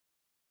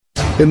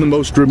In the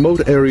most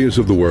remote areas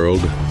of the world,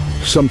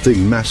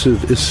 something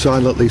massive is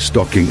silently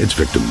stalking its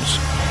victims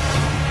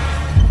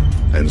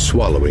and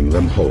swallowing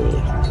them whole.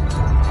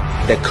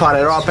 They cut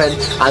it open,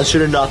 and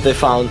sure enough, they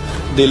found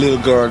the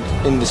little girl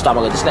in the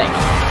stomach of the snake.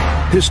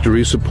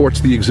 History supports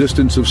the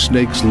existence of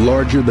snakes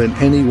larger than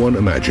anyone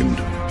imagined.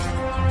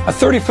 A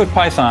 30-foot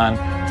python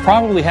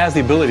probably has the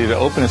ability to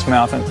open its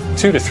mouth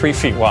 2 to 3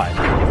 feet wide.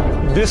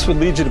 This would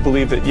lead you to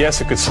believe that, yes,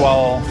 it could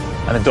swallow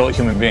an adult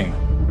human being.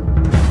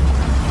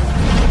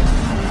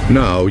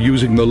 Now,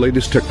 using the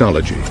latest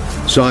technology,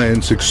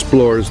 science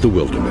explores the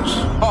wilderness.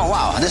 Oh,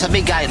 wow, there's a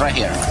big guy right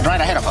here, right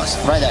ahead of us,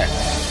 right there.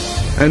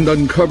 And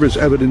uncovers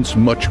evidence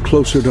much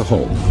closer to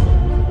home.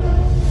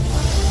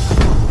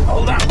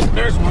 Hold on,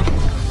 there's one.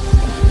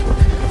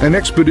 An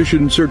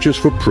expedition searches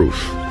for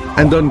proof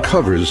and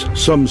uncovers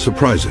some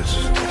surprises.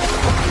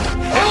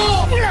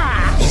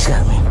 He's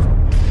got me.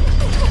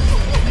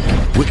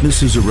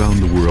 Witnesses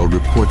around the world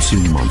report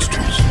seeing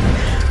monsters.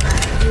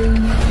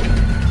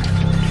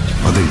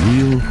 Are they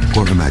real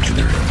or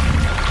imaginary?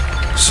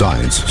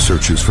 Science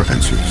searches for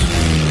answers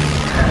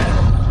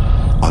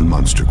on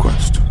Monster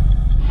Quest.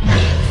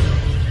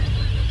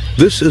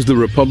 This is the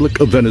Republic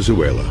of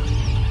Venezuela.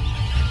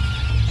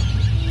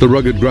 The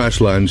rugged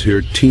grasslands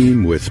here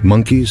teem with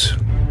monkeys,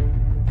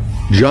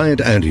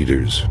 giant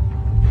anteaters,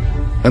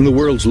 and the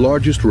world's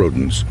largest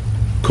rodents,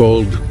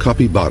 called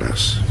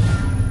capybaras.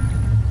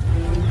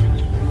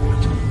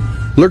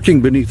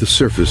 Lurking beneath the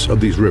surface of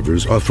these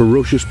rivers are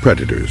ferocious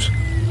predators,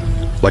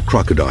 like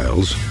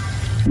crocodiles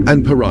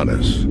and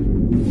piranhas.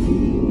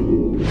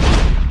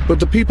 But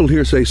the people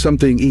here say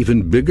something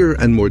even bigger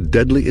and more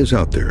deadly is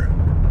out there.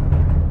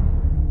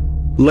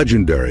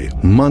 Legendary,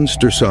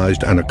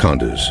 monster-sized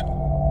anacondas.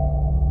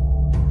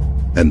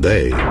 And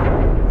they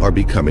are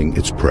becoming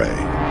its prey.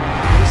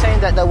 He's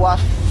saying that that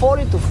was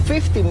 40 to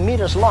 50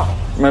 meters long.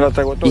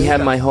 He had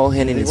my whole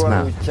hand in his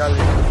mouth.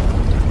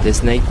 The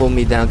snake pulled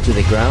me down to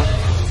the ground,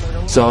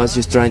 so I was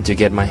just trying to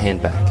get my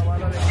hand back.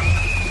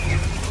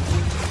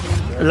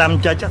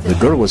 The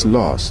girl was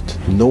lost.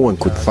 No one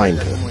could find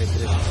her.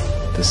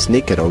 The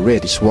snake had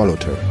already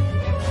swallowed her.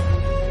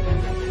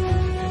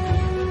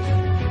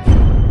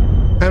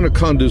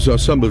 Anacondas are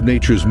some of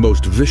nature's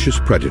most vicious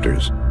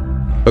predators,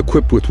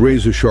 equipped with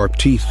razor-sharp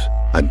teeth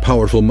and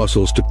powerful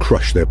muscles to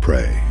crush their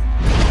prey.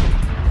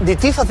 The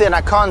teeth of the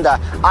anaconda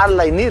are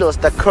like needles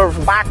that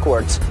curve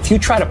backwards. If you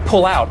try to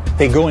pull out,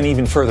 they go in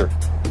even further,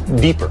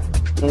 deeper.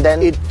 And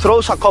then it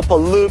throws a couple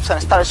loops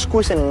and starts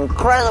squeezing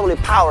incredibly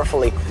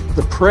powerfully.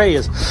 The prey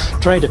is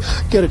trying to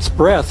get its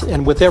breath,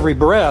 and with every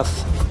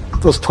breath,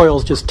 those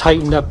toils just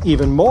tighten up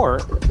even more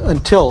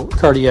until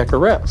cardiac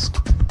arrest.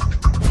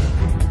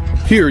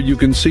 Here you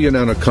can see an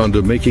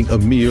anaconda making a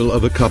meal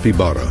of a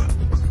capybara.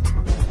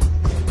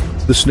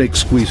 The snake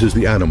squeezes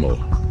the animal,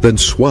 then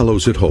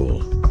swallows it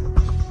whole.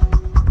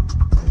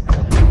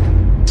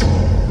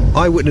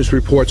 Eyewitness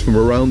reports from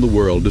around the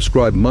world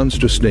describe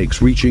monster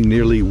snakes reaching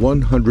nearly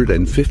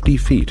 150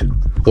 feet,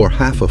 or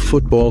half a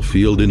football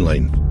field in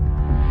length.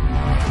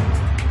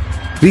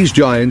 These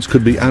giants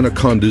could be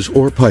anacondas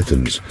or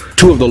pythons,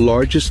 two of the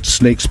largest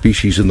snake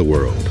species in the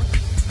world.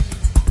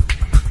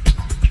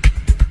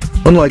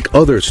 Unlike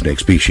other snake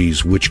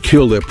species, which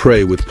kill their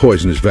prey with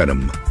poisonous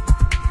venom,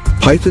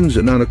 pythons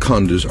and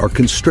anacondas are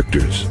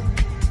constrictors,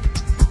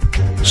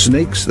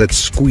 snakes that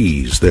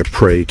squeeze their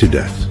prey to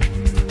death.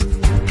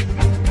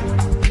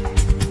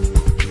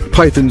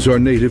 Pythons are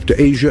native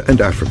to Asia and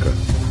Africa,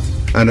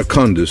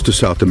 anacondas to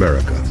South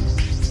America.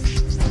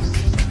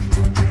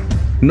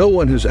 No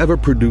one has ever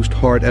produced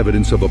hard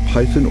evidence of a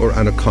python or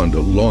anaconda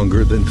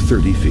longer than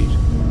 30 feet.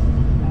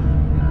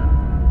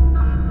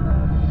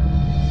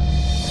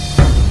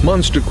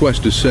 Monster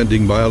Quest is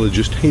sending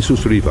biologist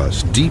Jesus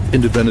Rivas deep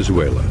into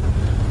Venezuela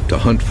to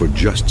hunt for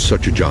just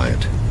such a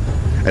giant,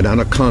 an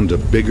anaconda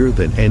bigger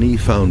than any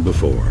found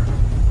before.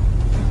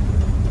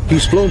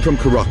 He's flown from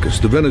Caracas,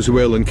 the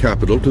Venezuelan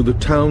capital, to the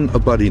town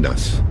of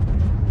Barinas.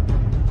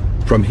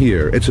 From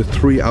here, it's a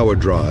 3-hour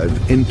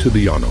drive into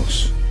the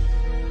Llanos.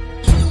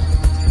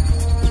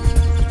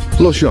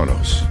 Los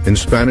Llanos, in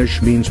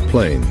Spanish, means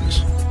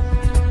plains.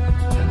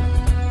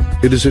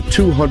 It is a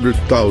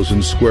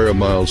 200,000 square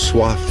mile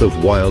swath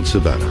of wild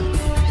savanna.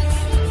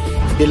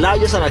 The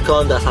largest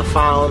anacondas I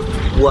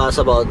found was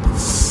about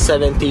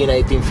 17,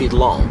 18 feet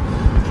long.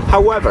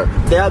 However,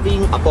 there have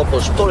been a couple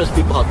of stories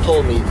people have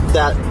told me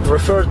that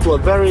refer to a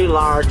very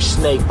large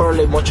snake,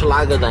 probably much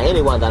larger than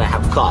anyone that I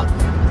have caught.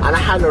 And I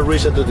had no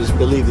reason to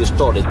disbelieve this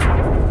story.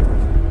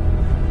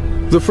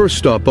 The first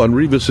stop on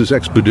Rivas's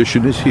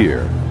expedition is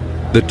here,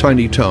 the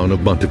tiny town of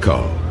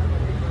Montecao.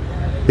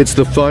 It's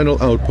the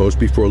final outpost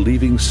before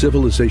leaving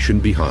civilization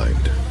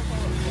behind.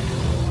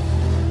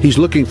 He's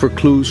looking for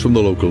clues from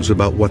the locals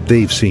about what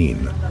they've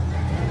seen.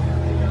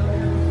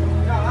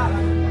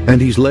 And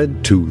he's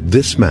led to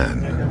this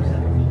man.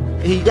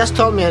 He just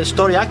told me a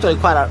story, actually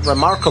quite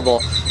remarkable,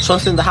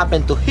 something that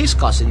happened to his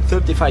cousin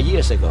 35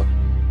 years ago.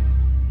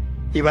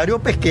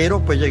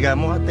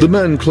 The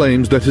man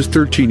claims that his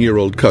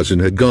 13-year-old cousin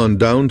had gone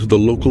down to the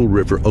local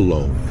river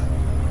alone.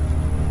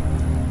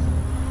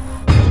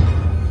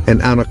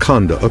 an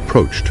anaconda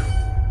approached.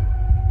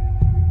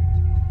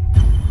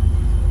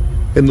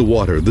 In the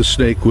water, the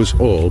snake was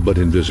all but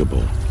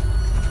invisible.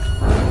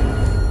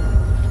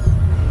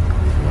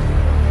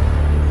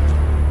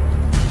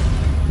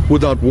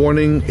 Without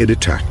warning, it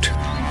attacked.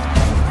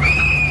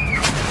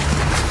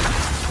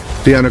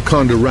 The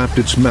anaconda wrapped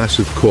its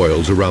massive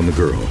coils around the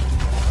girl.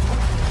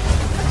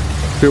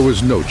 There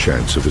was no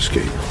chance of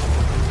escape.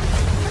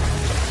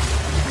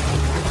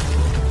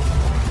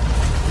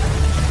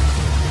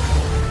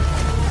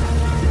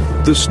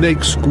 The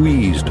snake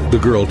squeezed the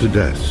girl to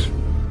death,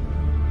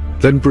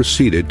 then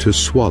proceeded to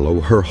swallow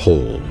her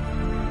whole.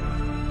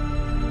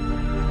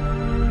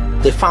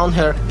 They found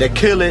her, they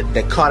killed it,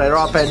 they cut it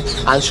open,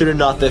 and sure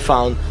enough they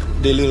found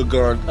the little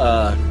girl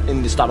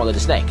in the stomach of the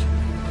snake.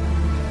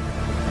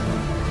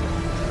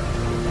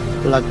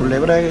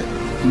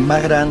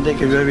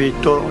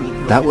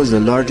 That was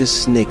the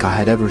largest snake I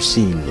had ever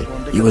seen.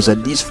 It was at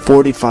least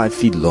 45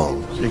 feet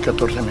long.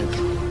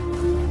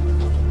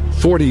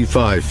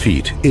 45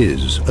 feet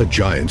is a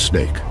giant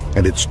snake,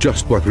 and it's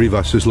just what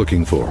Rivas is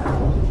looking for.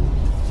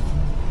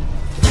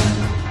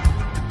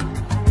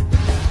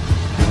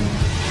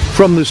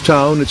 From this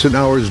town, it's an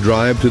hour's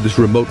drive to this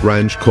remote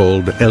ranch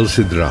called El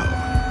Cedral.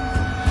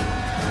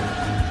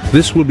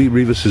 This will be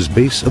Rivas's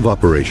base of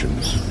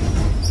operations.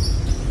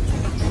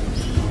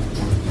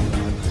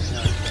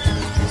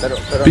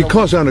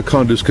 Because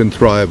anacondas can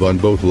thrive on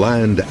both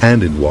land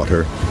and in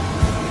water,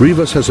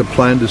 Rivas has a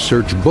plan to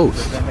search both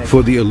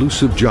for the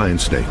elusive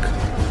giant snake.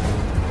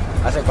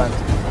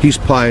 He's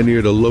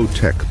pioneered a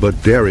low-tech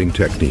but daring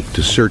technique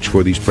to search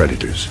for these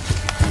predators,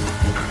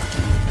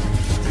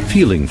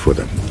 feeling for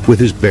them with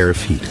his bare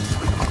feet.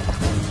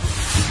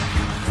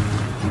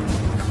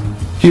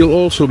 He'll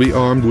also be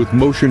armed with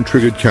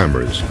motion-triggered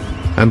cameras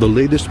and the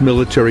latest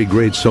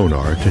military-grade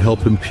sonar to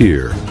help him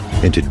peer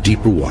into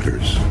deeper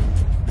waters.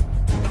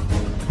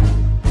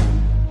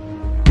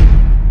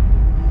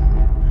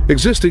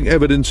 Existing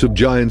evidence of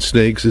giant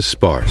snakes is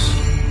sparse.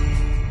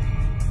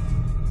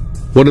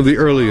 One of the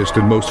earliest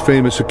and most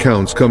famous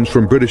accounts comes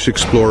from British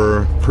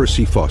explorer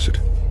Percy Fawcett,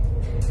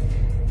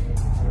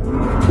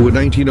 who in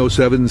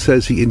 1907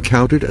 says he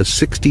encountered a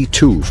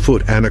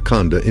 62-foot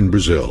anaconda in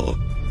Brazil.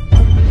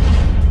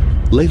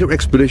 Later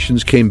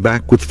expeditions came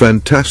back with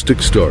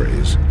fantastic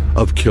stories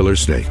of killer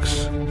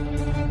snakes.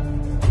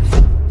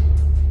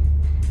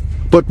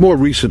 But more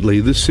recently,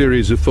 this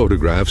series of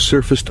photographs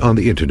surfaced on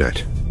the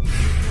internet.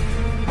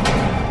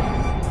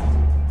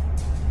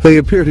 They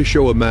appear to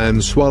show a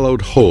man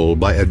swallowed whole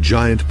by a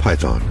giant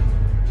python.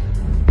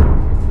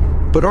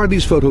 But are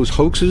these photos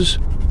hoaxes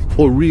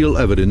or real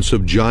evidence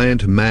of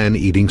giant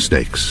man-eating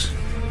snakes?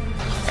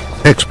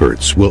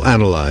 Experts will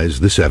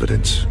analyze this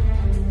evidence.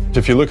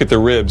 If you look at the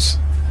ribs,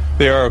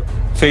 they are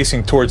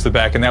facing towards the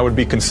back, and that would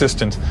be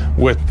consistent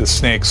with the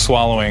snake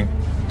swallowing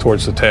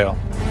towards the tail.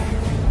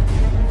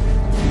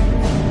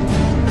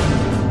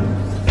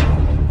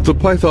 The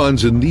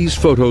pythons in these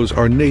photos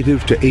are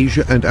native to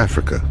Asia and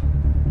Africa,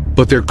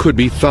 but there could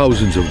be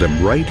thousands of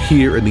them right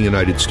here in the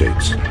United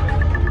States,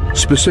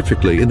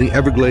 specifically in the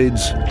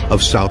Everglades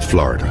of South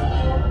Florida.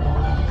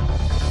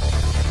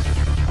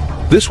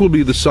 This will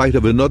be the site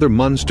of another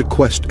monster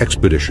quest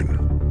expedition.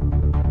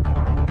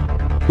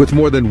 With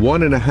more than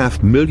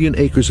 1.5 million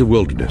acres of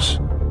wilderness,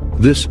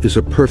 this is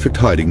a perfect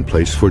hiding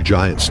place for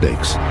giant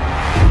snakes,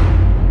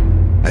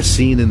 as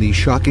seen in these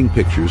shocking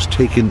pictures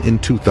taken in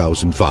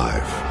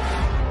 2005.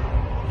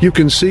 You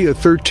can see a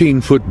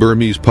 13-foot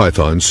Burmese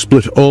python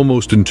split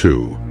almost in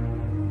two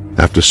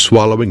after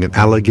swallowing an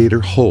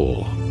alligator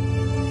whole.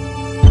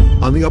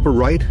 On the upper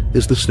right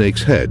is the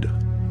snake's head.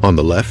 On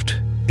the left,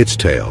 its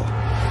tail.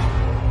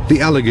 The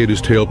alligator's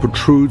tail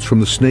protrudes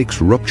from the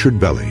snake's ruptured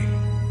belly.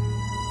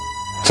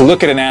 To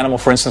look at an animal,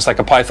 for instance, like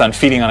a python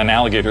feeding on an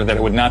alligator that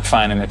it would not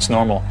find in its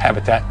normal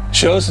habitat,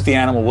 shows that the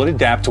animal would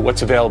adapt to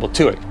what's available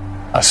to it.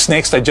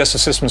 Snakes' digestive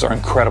systems are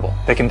incredible.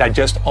 They can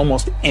digest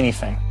almost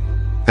anything.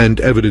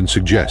 And evidence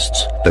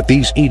suggests that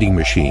these eating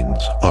machines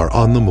are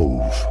on the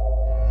move.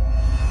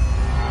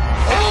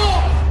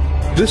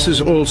 This is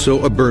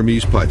also a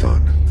Burmese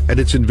python, and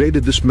it's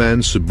invaded this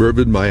man's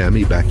suburban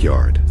Miami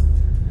backyard.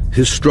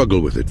 His struggle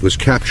with it was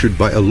captured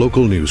by a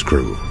local news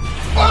crew.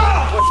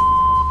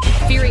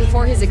 Fearing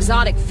for his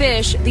exotic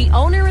fish, the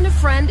owner and a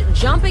friend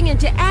jumping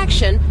into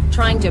action,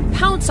 trying to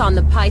pounce on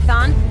the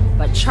python,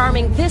 but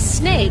charming this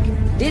snake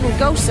didn't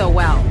go so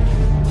well.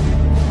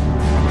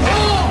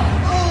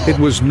 It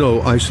was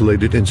no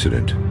isolated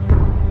incident.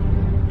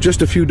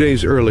 Just a few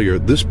days earlier,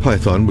 this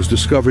python was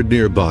discovered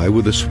nearby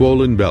with a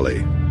swollen belly.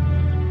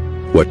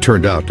 What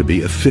turned out to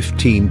be a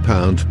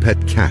 15-pound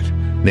pet cat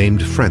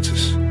named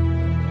Francis.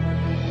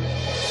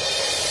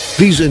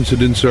 These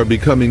incidents are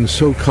becoming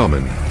so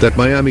common that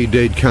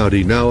Miami-Dade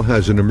County now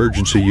has an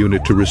emergency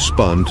unit to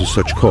respond to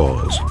such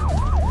calls.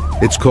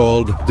 It's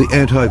called the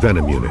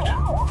Anti-Venom Unit.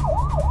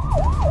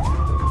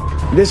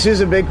 This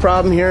is a big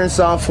problem here in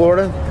South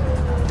Florida.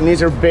 And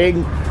these are big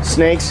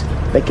snakes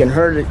that can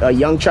hurt a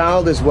young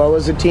child as well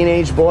as a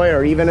teenage boy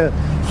or even a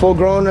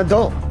full-grown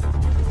adult.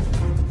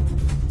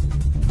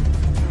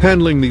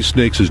 Handling these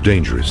snakes is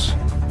dangerous,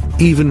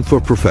 even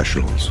for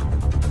professionals.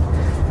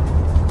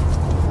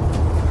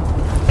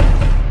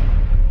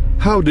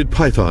 How did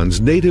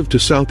pythons native to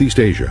Southeast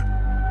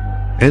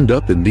Asia end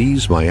up in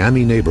these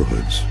Miami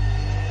neighborhoods?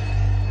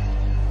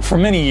 For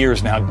many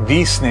years now,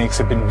 these snakes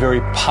have been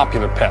very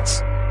popular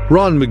pets.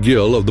 Ron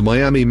McGill of the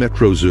Miami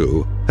Metro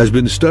Zoo has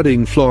been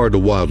studying Florida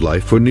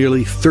wildlife for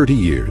nearly 30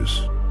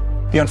 years.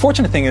 The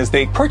unfortunate thing is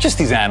they purchase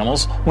these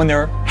animals when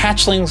they're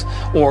hatchlings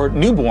or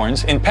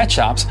newborns in pet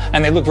shops,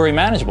 and they look very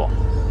manageable.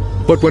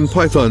 But when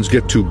pythons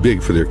get too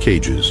big for their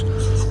cages,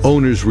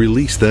 owners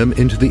release them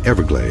into the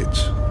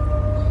Everglades.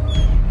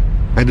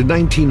 And in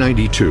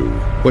 1992,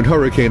 when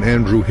Hurricane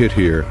Andrew hit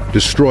here,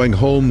 destroying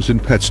homes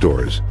and pet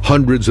stores,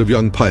 hundreds of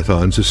young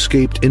pythons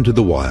escaped into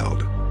the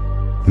wild.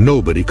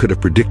 Nobody could have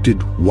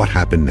predicted what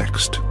happened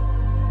next.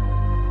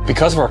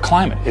 Because of our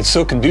climate, it's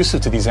so conducive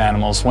to these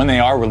animals when they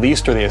are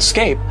released or they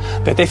escape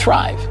that they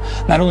thrive.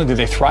 Not only do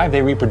they thrive,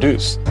 they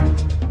reproduce.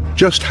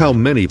 Just how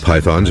many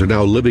pythons are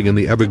now living in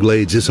the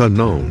Everglades is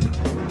unknown.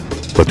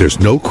 But there's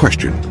no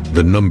question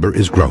the number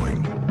is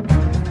growing.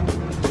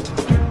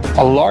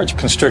 A large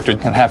constrictor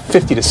can have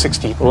 50 to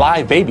 60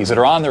 live babies that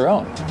are on their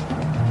own.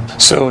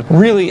 So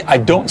really, I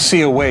don't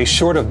see a way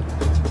short of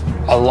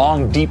a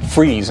long, deep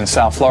freeze in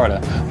South Florida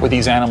where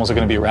these animals are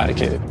going to be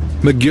eradicated.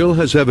 McGill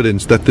has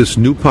evidence that this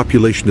new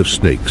population of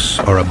snakes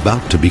are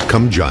about to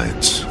become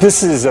giants.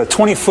 This is a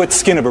 20-foot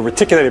skin of a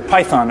reticulated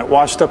python that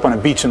washed up on a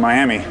beach in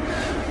Miami.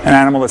 An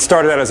animal that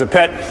started out as a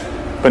pet,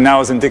 but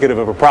now is indicative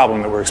of a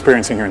problem that we're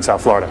experiencing here in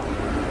South Florida.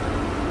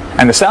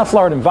 And the South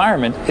Florida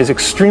environment is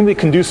extremely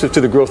conducive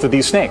to the growth of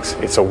these snakes.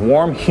 It's a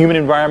warm, humid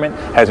environment,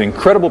 has an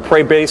incredible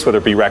prey base, whether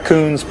it be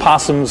raccoons,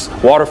 possums,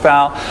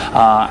 waterfowl,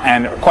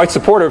 and quite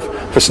supportive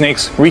for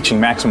snakes reaching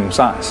maximum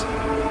size.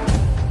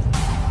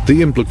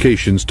 The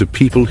implications to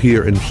people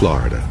here in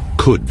Florida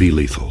could be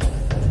lethal.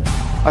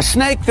 A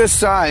snake this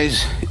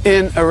size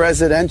in a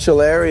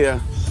residential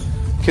area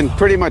can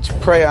pretty much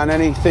prey on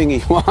anything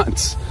he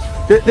wants.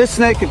 This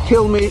snake could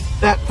kill me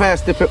that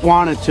fast if it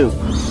wanted to.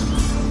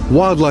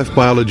 Wildlife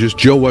biologist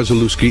Joe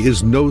Wasilewski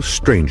is no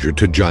stranger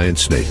to giant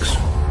snakes.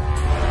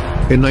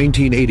 In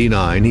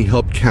 1989, he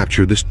helped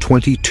capture this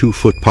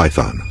 22-foot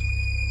python,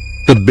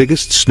 the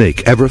biggest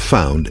snake ever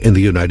found in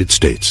the United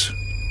States.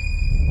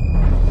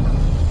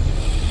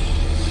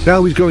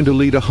 Now he's going to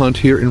lead a hunt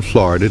here in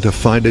Florida to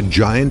find a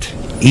giant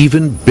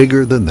even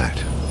bigger than that.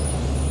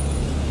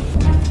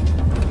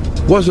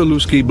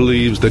 Wasilewski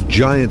believes that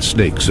giant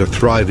snakes are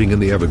thriving in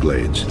the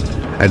Everglades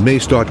and may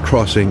start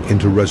crossing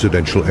into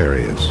residential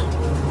areas.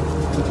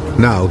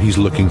 Now he's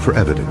looking for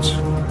evidence.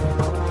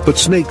 But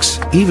snakes,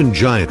 even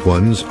giant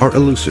ones, are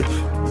elusive.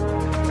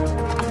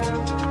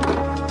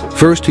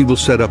 First, he will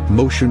set up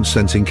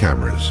motion-sensing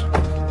cameras.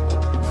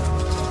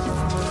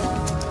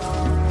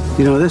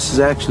 You know, this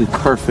is actually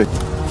perfect.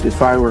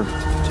 If I were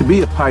to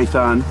be a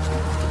python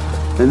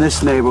in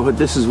this neighborhood,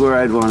 this is where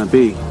I'd want to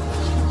be.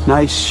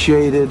 Nice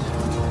shaded,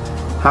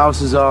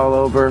 houses all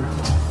over,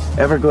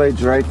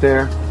 Everglades right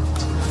there.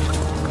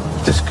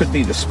 This could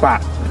be the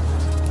spot.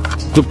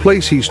 The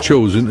place he's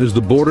chosen is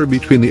the border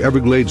between the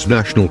Everglades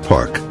National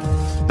Park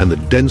and the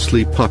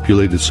densely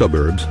populated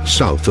suburbs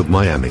south of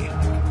Miami.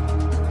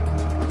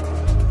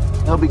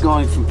 They'll be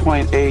going from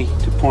point A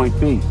to point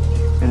B.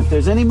 And if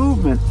there's any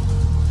movement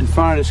in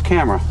front of this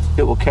camera,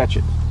 it will catch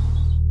it.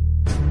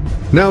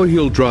 Now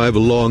he'll drive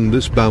along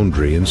this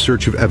boundary in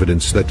search of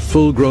evidence that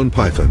full-grown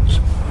pythons,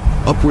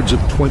 upwards of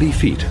 20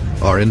 feet,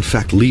 are in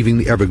fact leaving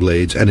the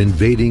Everglades and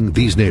invading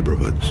these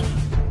neighborhoods.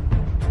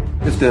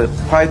 If the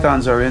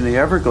pythons are in the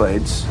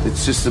Everglades,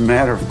 it's just a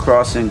matter of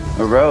crossing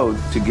a road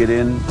to get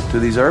into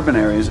these urban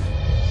areas.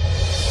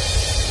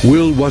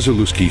 Will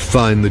Wasilewski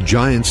find the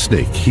giant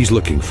snake he's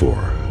looking for?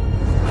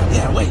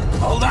 Yeah, wait,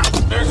 hold on,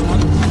 there's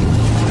one.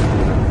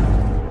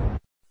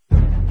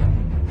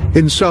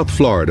 In South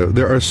Florida,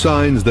 there are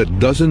signs that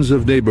dozens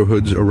of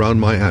neighborhoods around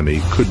Miami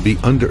could be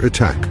under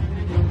attack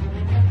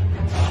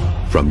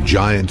from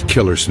giant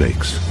killer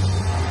snakes.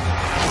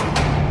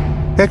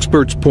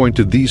 Experts point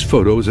to these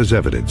photos as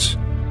evidence.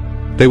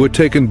 They were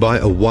taken by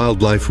a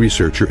wildlife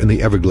researcher in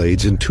the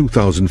Everglades in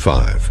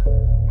 2005.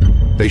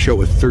 They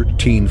show a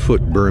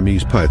 13-foot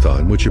Burmese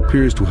python which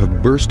appears to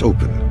have burst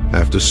open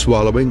after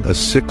swallowing a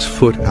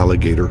 6-foot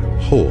alligator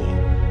whole.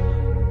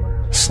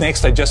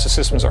 Snakes' digestive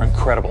systems are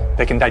incredible.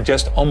 They can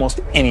digest almost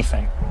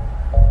anything.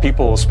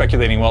 People were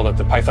speculating, well, that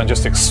the python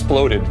just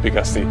exploded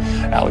because the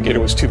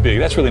alligator was too big.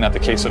 That's really not the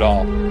case at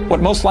all.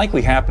 What most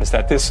likely happened is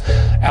that this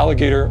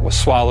alligator was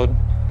swallowed.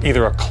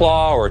 Either a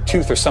claw or a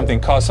tooth or something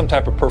caused some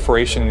type of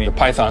perforation in the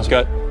python's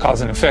gut,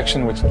 caused an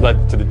infection which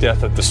led to the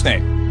death of the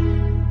snake.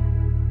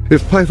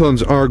 If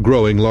pythons are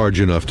growing large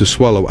enough to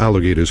swallow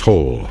alligators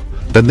whole,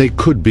 then they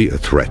could be a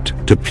threat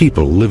to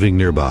people living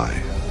nearby.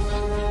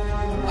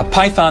 A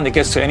python that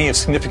gets to any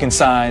significant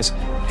size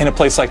in a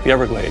place like the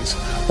Everglades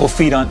will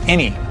feed on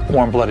any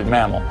warm-blooded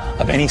mammal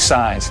of any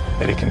size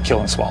that it can kill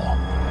and swallow.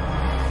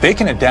 They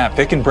can adapt,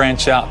 they can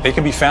branch out, they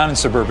can be found in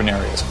suburban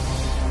areas.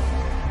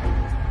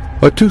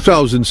 A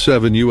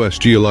 2007 U.S.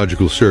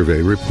 Geological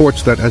Survey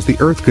reports that as the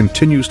Earth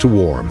continues to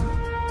warm,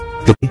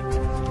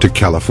 to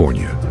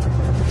California.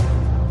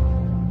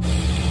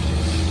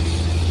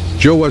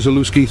 Joe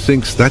Wasilewski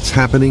thinks that's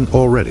happening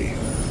already.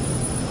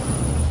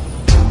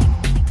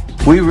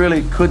 We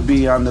really could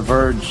be on the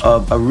verge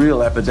of a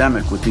real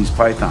epidemic with these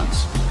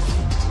pythons.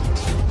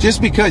 Just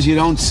because you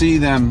don't see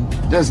them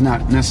does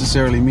not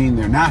necessarily mean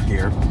they're not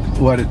here.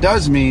 What it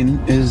does mean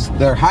is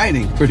they're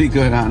hiding pretty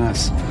good on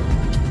us.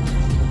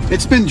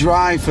 It's been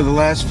dry for the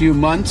last few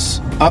months,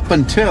 up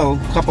until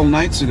a couple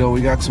nights ago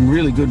we got some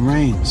really good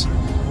rains.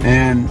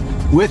 And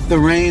with the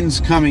rains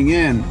coming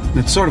in,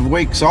 it sort of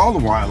wakes all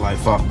the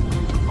wildlife up.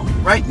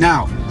 Right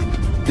now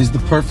is the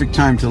perfect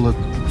time to look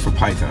for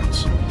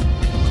pythons.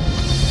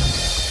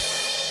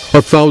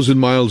 1,000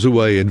 miles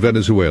away in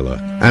Venezuela,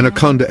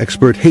 anaconda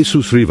expert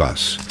Jesus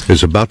Rivas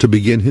is about to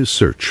begin his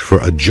search for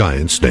a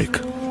giant snake.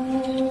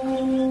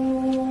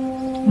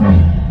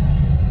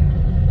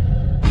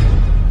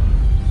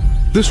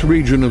 This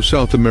region of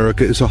South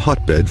America is a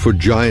hotbed for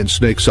giant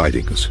snake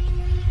sightings.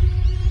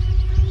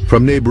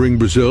 From neighboring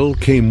Brazil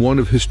came one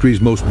of history's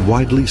most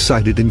widely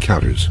cited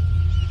encounters.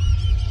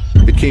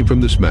 It came from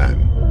this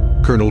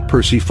man, Colonel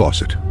Percy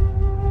Fawcett.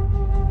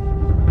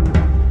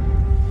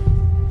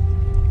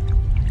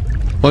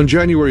 On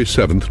January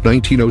 7,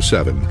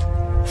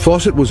 1907,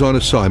 Fawcett was on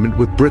assignment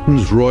with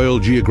Britain's Royal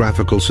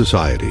Geographical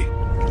Society.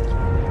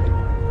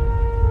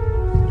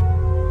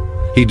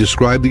 He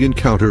described the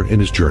encounter in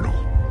his journal.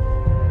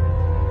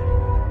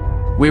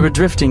 We were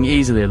drifting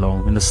easily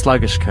along in the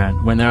sluggish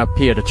current when there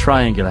appeared a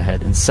triangular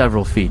head and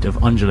several feet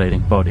of undulating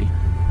body.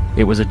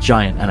 It was a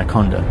giant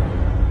anaconda.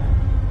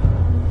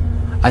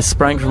 I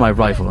sprang for my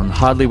rifle and,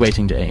 hardly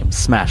waiting to aim,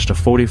 smashed a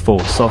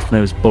 .44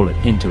 soft-nosed bullet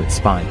into its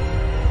spine.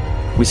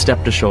 We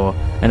stepped ashore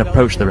and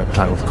approached the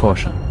reptile with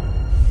caution.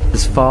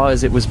 As far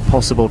as it was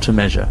possible to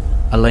measure,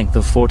 a length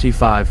of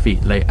 45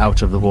 feet lay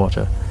out of the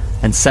water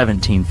and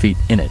 17 feet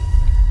in it,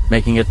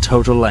 making a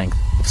total length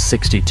of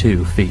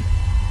 62 feet.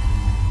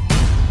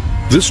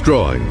 This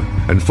drawing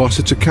and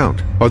Fawcett's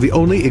account are the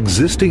only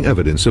existing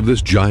evidence of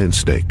this giant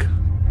snake.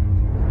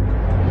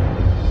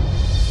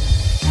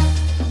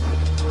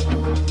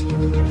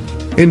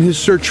 In his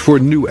search for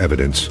new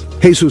evidence,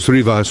 Jesus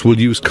Rivas will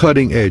use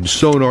cutting-edge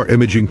sonar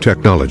imaging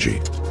technology,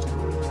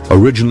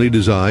 originally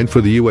designed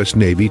for the U.S.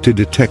 Navy to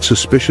detect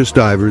suspicious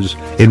divers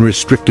in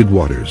restricted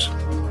waters.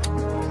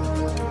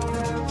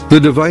 The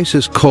device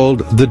is called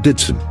the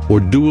DIDSON, or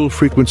Dual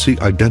Frequency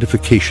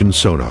Identification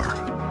Sonar.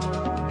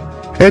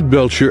 Ed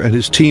Belcher and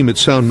his team at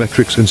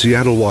Soundmetrics in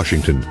Seattle,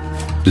 Washington,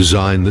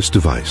 designed this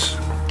device.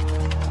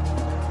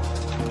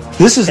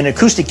 This is an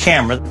acoustic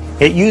camera.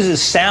 It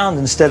uses sound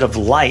instead of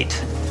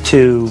light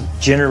to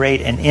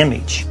generate an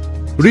image.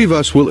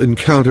 Rivas will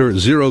encounter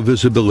zero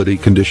visibility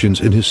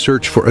conditions in his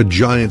search for a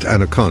giant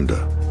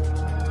anaconda.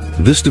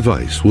 This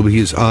device will be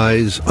his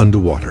eyes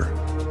underwater.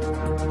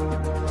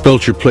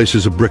 Belcher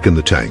places a brick in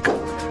the tank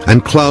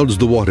and clouds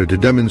the water to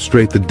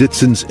demonstrate the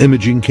DIDSON's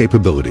imaging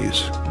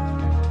capabilities.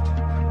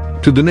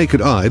 To the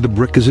naked eye, the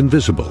brick is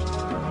invisible,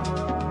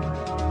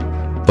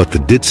 but the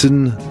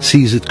DIDSON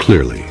sees it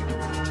clearly.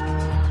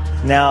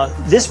 Now,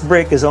 this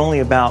brick is only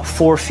about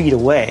 4 feet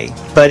away,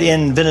 but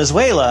in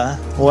Venezuela,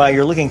 while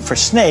you're looking for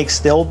snakes,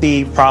 they'll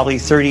be probably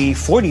 30,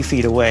 40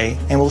 feet away,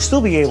 and we'll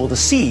still be able to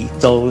see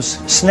those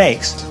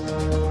snakes.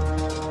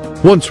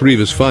 Once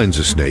Rivas finds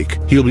a snake,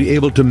 he'll be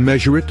able to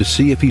measure it to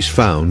see if he's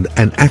found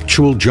an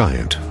actual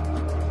giant.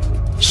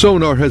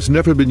 Sonar has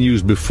never been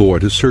used before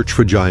to search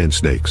for giant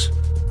snakes,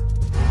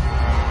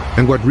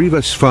 and what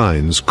Rivas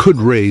finds could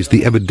raise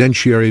the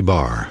evidentiary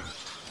bar.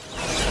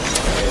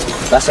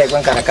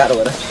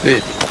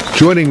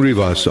 Joining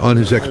Rivas on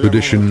his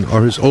expedition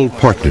are his old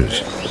partners,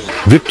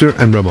 Victor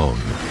and Ramon.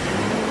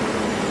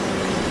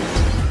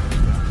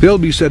 They'll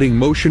be setting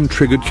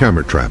motion-triggered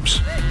camera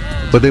traps,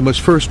 but they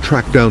must first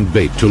track down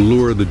bait to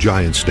lure the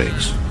giant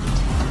snakes.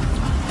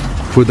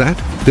 For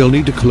that, they'll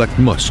need to collect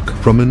musk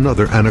from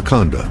another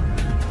anaconda.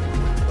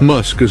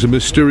 Musk is a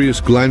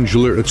mysterious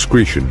glandular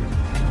excretion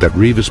that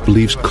Rivas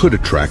believes could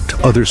attract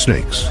other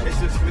snakes.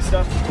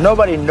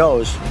 Nobody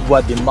knows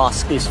what the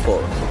musk is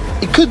for.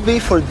 It could be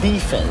for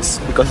defense,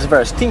 because it's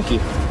very stinky,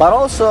 but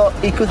also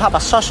it could have a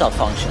social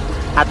function,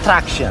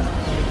 attraction.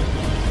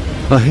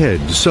 Ahead,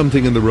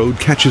 something in the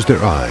road catches their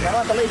eye.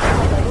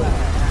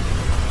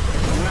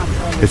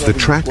 It's the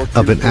track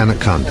of an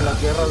anaconda.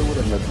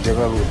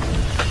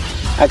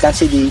 I can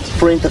see the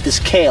print of the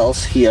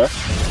scales here.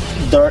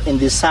 Dirt in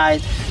this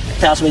side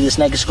tells me the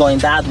snake is going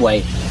that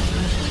way.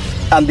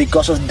 And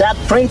because of that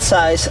print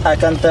size, I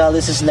can tell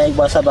this snake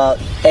was about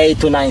 8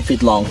 to 9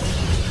 feet long.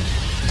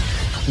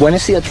 When I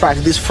see a track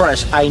this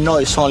fresh, I know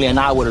it's only an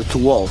hour or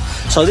two old.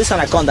 So this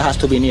anaconda has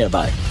to be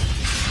nearby.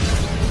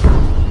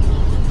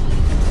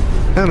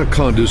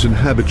 Anacondas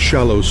inhabit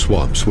shallow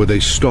swamps where they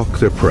stalk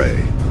their prey.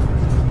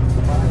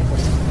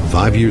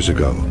 5 years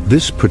ago,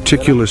 this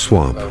particular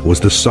swamp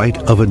was the site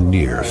of a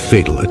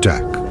near-fatal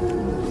attack.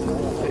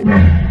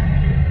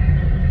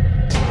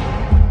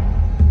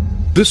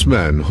 This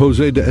man,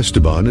 Jose de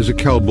Esteban, is a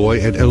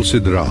cowboy at El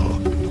Cedral.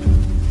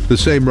 the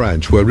same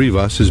ranch where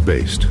Rivas is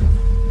based.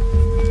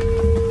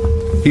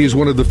 He is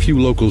one of the few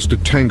locals to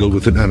tangle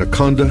with an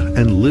anaconda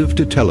and live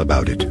to tell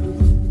about it.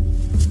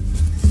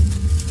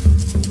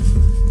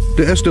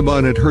 De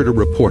Esteban had heard a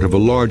report of a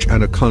large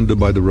anaconda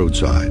by the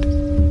roadside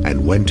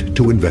and went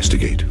to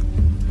investigate.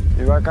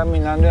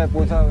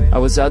 I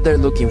was out there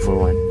looking for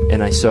one,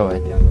 and I saw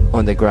it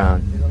on the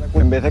ground.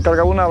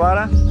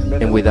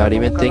 And without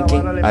even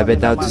thinking, I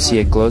bent out to see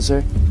it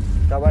closer,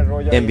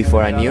 and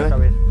before I knew it,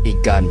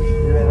 it got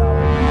me.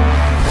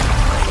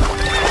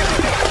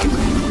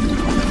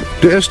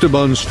 De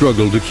Esteban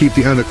struggled to keep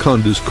the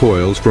anaconda's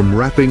coils from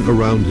wrapping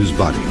around his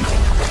body.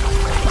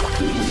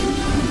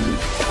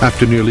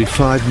 After nearly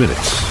 5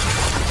 minutes,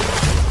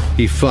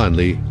 he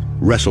finally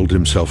wrestled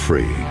himself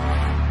free.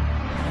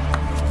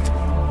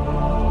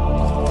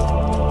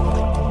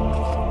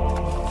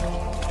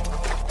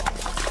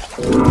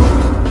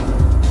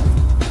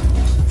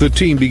 The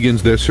team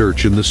begins their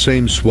search in the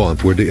same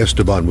swamp where De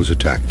Esteban was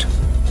attacked.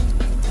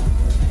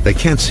 They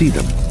can't see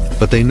them,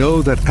 but they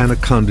know that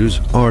anacondas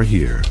are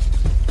here.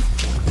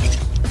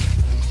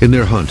 In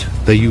their hunt,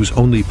 they use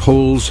only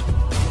poles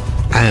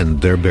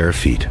and their bare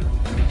feet.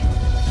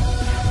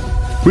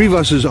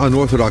 Rivas's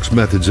unorthodox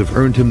methods have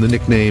earned him the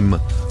nickname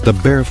the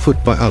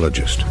Barefoot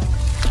Biologist.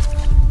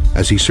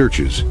 As he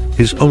searches,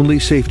 his only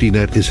safety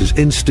net is his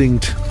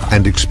instinct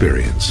and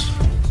experience.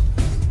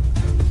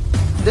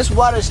 This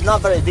water is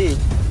not very deep.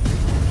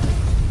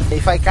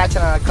 If I catch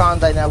an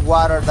anaconda in a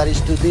water that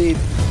is too deep,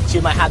 she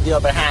might have the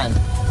upper hand.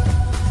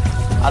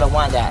 I don't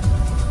want that.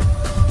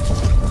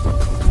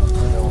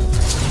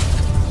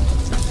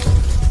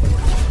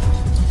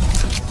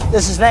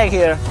 This is snake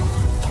here,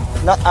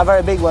 not a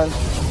very big one.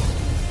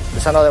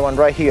 There's another one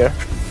right here.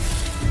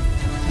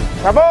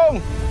 Rabong!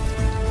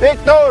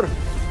 Victor!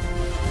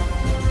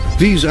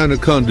 These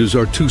anacondas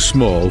are too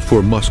small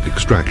for musk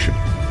extraction.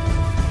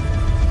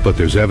 But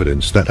there's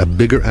evidence that a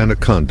bigger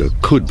anaconda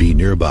could be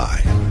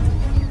nearby.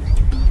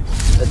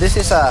 This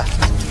is a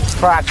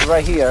crack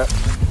right here.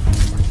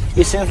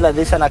 It seems like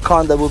this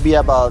anaconda will be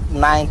about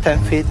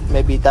 9-10 feet,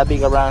 maybe that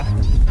big around.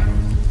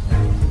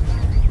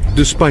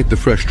 Despite the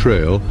fresh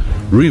trail,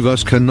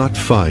 Rivas cannot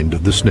find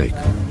the snake.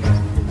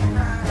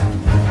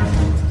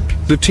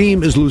 The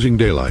team is losing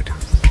daylight.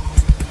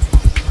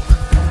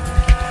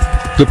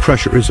 The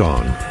pressure is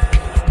on.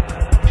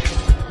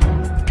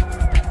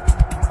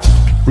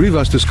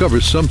 Rivas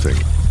discovers something,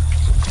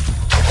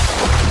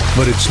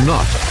 but it's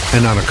not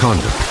an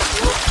anaconda.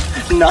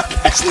 Not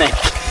a snake.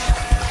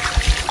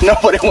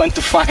 Nobody went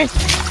to find.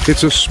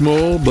 It's a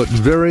small but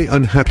very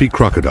unhappy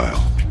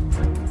crocodile.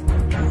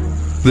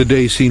 The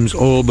day seems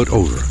all but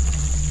over.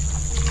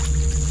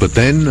 But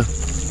then,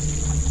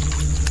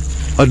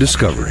 a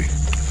discovery.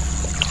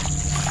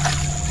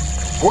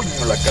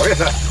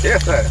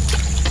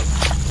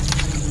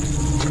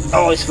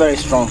 Oh, it's very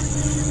strong.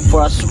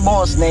 For a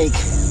small snake.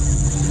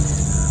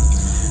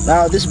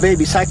 Now this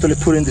baby's actually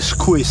putting the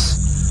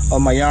squeeze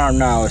on my arm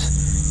now.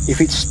 If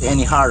it's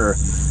any harder,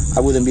 I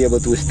wouldn't be able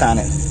to withstand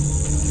it.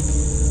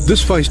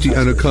 This feisty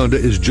anaconda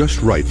is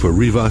just right for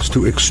Rivas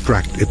to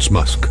extract its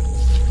musk.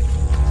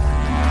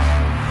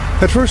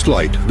 At first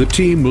light, the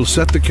team will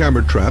set the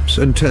camera traps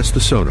and test the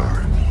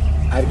sonar.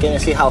 I can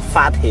see how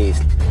fat he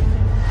is.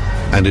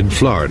 And in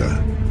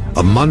Florida,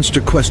 a monster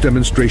quest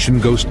demonstration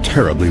goes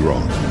terribly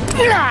wrong.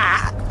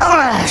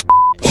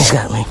 He's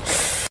got me.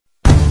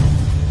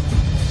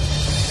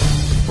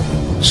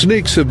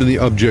 Snakes have been the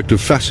object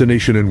of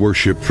fascination and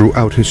worship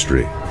throughout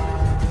history.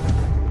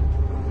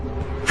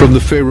 From the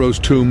pharaoh's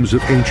tombs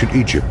of ancient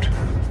Egypt,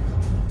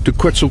 to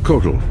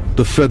Quetzalcoatl,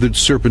 the feathered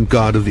serpent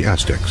god of the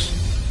Aztecs,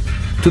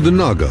 to the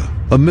Naga,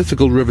 a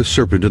mythical river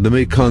serpent in the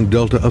Mekong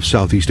Delta of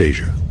Southeast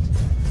Asia.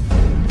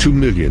 To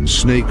millions,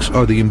 snakes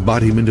are the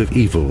embodiment of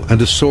evil and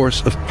a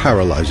source of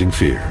paralyzing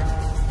fear.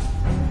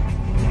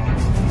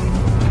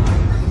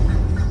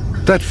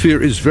 That fear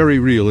is very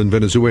real in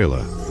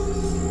Venezuela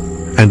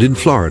and in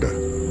Florida,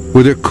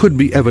 where there could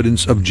be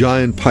evidence of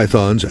giant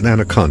pythons and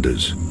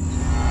anacondas.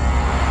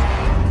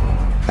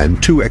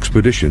 And 2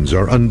 expeditions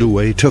are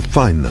underway to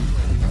find them.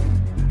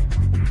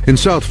 In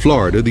South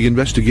Florida, the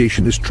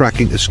investigation is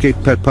tracking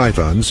escaped pet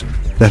pythons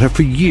that have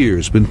for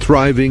years been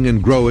thriving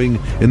and growing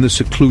in the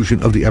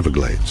seclusion of the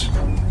Everglades.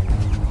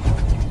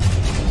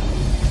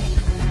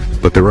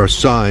 But there are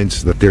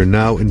signs that they're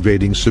now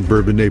invading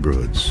suburban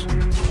neighborhoods.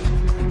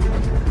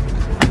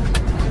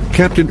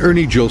 Captain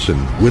Ernie Gilson,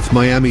 with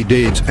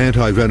Miami-Dade's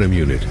anti-venom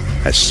unit,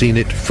 has seen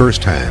it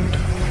firsthand.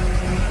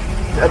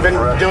 I've been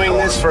doing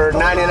this for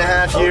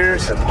 9.5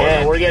 years,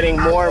 and we're getting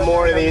more and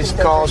more of these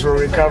calls for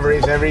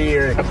recoveries every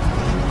year.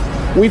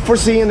 We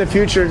foresee in the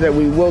future that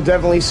we will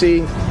definitely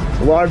see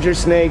larger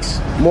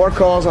snakes, more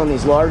calls on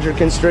these larger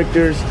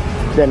constrictors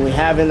than we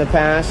have in the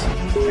past.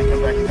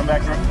 Come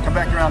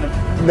back around.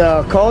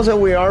 The calls that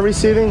we are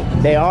receiving,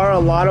 they are a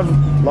lot of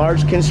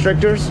large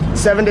constrictors,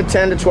 7 to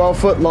 10 to 12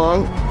 foot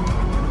long.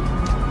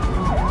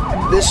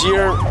 This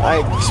year, I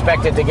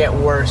expect it to get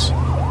worse.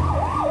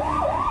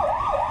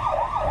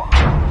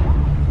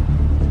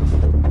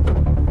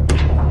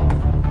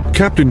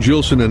 Captain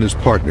Gilson and his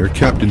partner,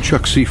 Captain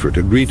Chuck Seifert,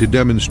 agreed to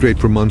demonstrate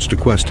for Monster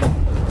Quest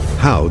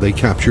how they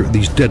capture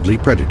these deadly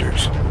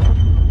predators.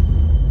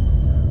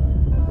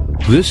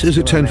 This is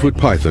a 10-foot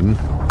python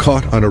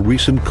caught on a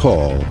recent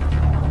call,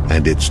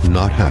 and it's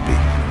not happy.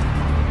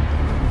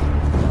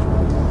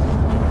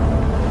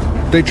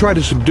 They try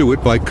to subdue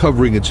it by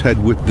covering its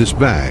head with this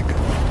bag.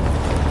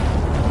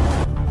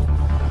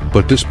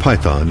 But this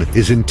python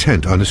is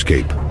intent on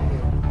escape.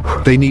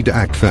 They need to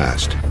act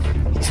fast.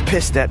 He's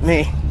pissed at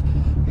me.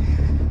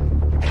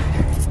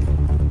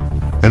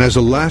 And as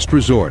a last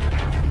resort,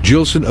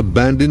 Gilson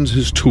abandons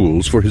his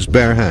tools for his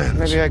bare hands.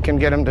 Maybe I can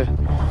get him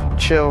to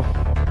chill.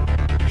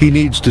 He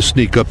needs to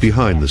sneak up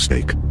behind the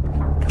snake,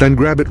 then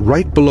grab it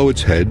right below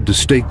its head to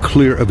stay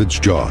clear of its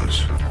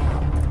jaws.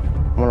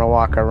 I'm gonna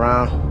walk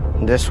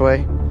around this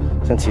way,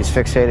 since he's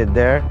fixated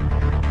there.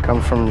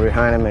 Come from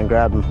behind him and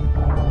grab him.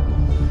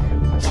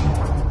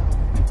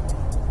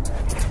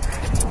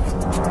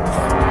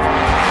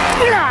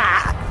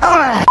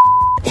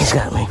 He's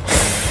got me.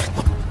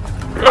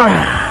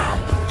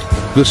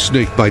 The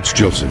snake bites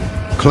Gilson,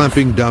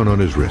 clamping down on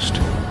his wrist.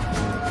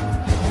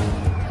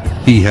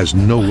 He has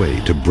no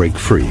way to break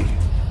free.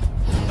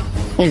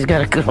 He's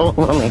got a good hold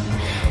on me.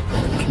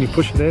 Can you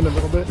push it in a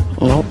little bit?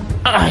 Nope.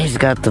 He's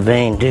got the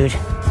vein, dude.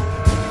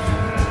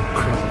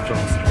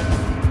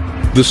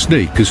 The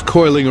snake is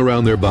coiling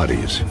around their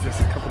bodies.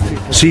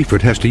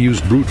 Seifert has to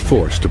use brute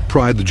force to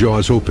pry the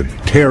jaws open,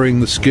 tearing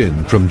the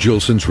skin from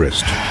Gilson's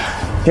wrist.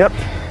 Yep.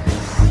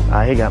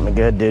 He got me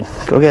good, dude.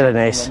 Go get it,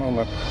 Ace.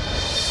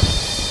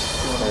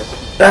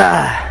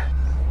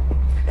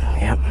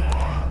 Yep.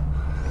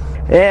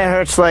 Yeah, it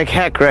hurts like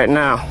heck right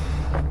now.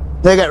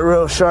 They got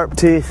real sharp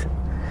teeth.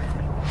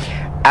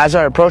 As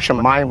I approached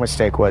him, my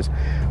mistake was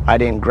I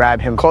didn't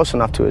grab him close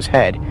enough to his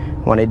head.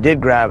 When I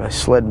did grab, I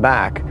slid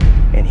back,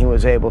 and he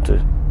was able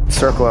to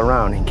circle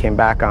around and came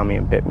back on me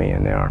and bit me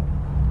in the arm.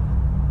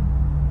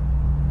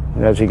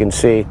 As you can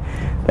see,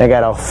 they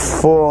got a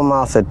full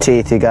mouth of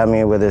teeth. He got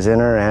me with his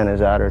inner and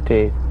his outer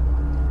teeth.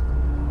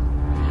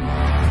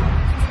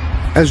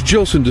 As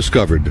Gilson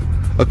discovered,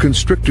 a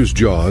constrictor's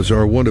jaws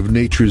are one of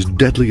nature's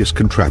deadliest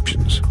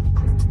contraptions.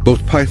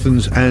 Both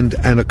pythons and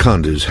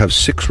anacondas have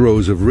 6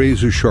 rows of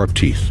razor-sharp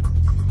teeth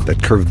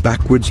that curve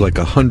backwards like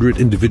 100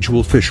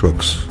 individual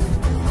fishhooks.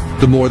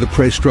 The more the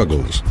prey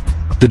struggles,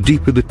 the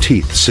deeper the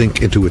teeth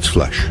sink into its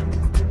flesh.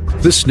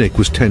 This snake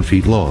was 10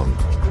 feet long,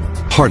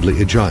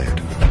 hardly a giant.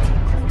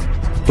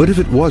 But if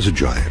it was a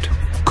giant,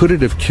 could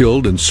it have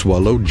killed and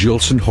swallowed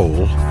Gilson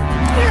whole?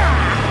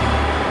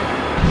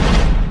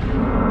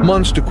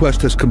 Monster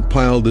Quest has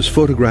compiled this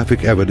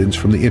photographic evidence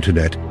from the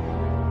internet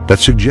that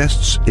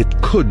suggests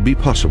it could be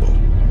possible.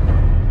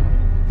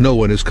 No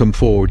one has come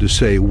forward to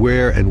say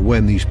where and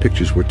when these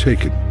pictures were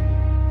taken,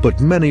 but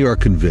many are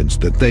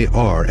convinced that they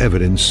are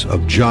evidence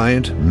of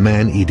giant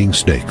man-eating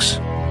snakes.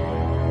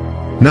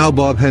 Now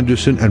Bob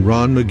Henderson and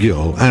Ron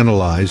McGill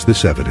analyze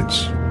this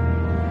evidence.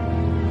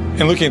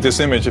 In looking at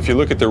this image, if you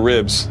look at the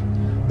ribs,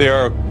 they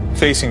are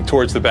facing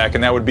towards the back,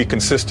 and that would be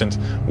consistent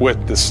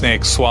with the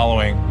snake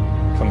swallowing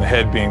from the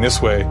head being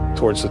this way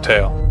towards the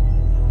tail.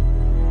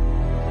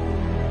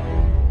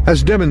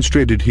 As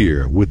demonstrated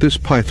here with this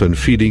python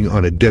feeding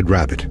on a dead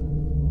rabbit,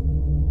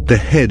 the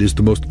head is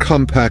the most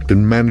compact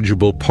and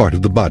manageable part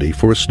of the body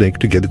for a snake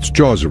to get its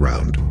jaws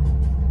around.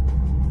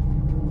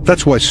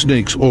 That's why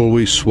snakes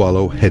always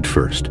swallow head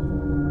first.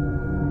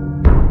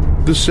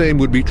 The same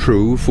would be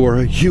true for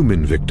a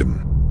human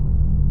victim.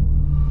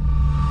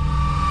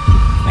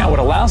 Now, what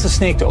allows the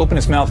snake to open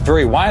its mouth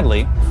very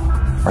widely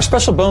are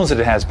special bones that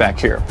it has back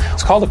here.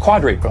 It's called the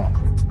quadrate bone.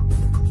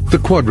 The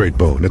quadrate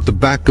bone at the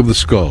back of the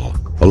skull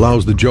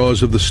allows the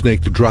jaws of the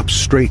snake to drop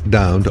straight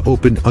down to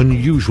open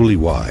unusually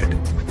wide.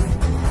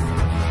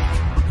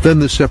 Then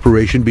the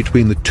separation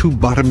between the 2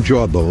 bottom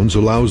jaw bones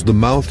allows the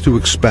mouth to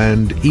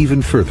expand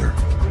even further,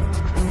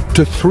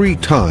 to 3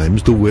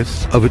 times the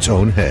width of its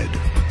own head.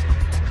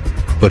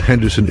 But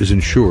Henderson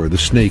isn't sure the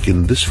snake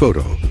in this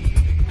photo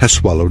has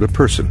swallowed a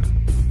person.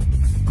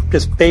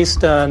 Just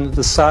based on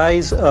the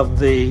size of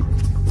the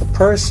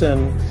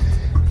person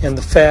and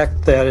the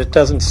fact that it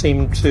doesn't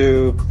seem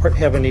to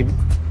have any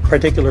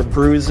particular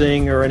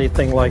bruising or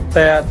anything like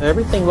that,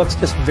 everything looks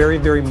just very,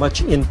 very much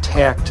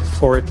intact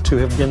for it to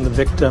have been the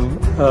victim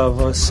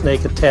of a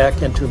snake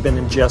attack and to have been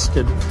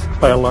ingested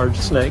by a large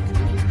snake.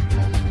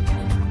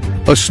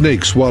 A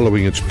snake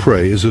swallowing its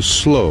prey is a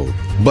slow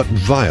but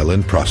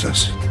violent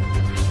process.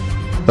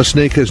 A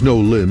snake has no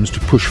limbs to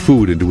push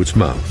food into its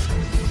mouth.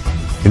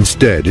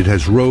 Instead, it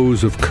has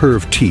rows of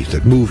curved teeth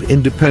that move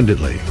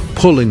independently,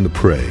 pulling the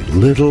prey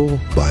little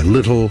by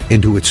little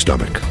into its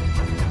stomach.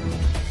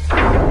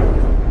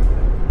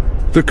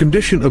 The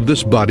condition of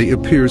this body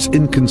appears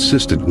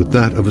inconsistent with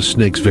that of a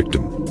snake's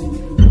victim.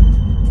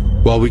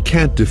 While we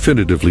can't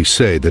definitively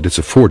say that it's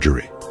a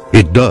forgery,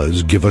 it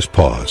does give us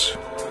pause.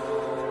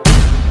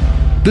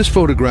 This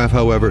photograph,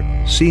 however,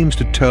 seems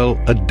to tell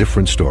a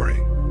different story.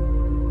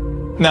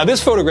 Now,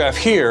 this photograph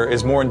here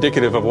is more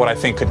indicative of what I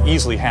think could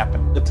easily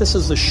happen. If this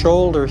is the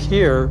shoulder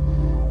here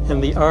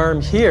and the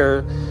arm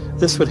here,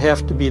 this would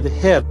have to be the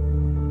head.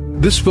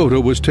 This photo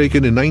was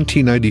taken in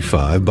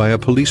 1995 by a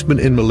policeman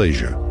in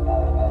Malaysia.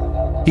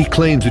 He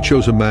claims it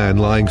shows a man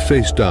lying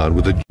face down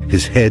with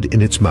his head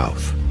in its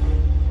mouth.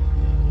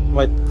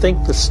 I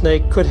think the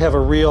snake could have a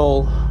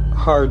real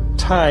hard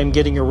time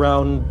getting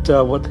around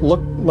what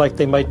looked like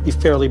they might be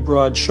fairly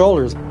broad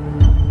shoulders.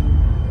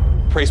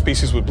 Prey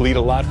species would bleed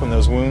a lot from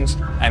those wounds,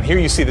 and here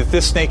you see that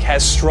this snake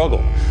has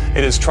struggled.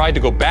 It has tried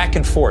to go back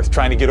and forth,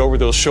 trying to get over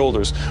those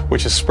shoulders,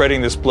 which is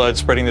spreading this blood,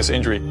 spreading this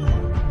injury.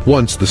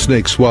 Once the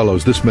snake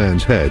swallows this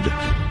man's head,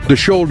 the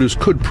shoulders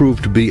could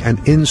prove to be an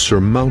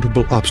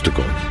insurmountable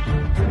obstacle.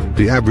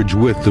 The average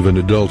width of an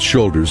adult's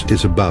shoulders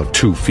is about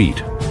 2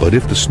 feet, but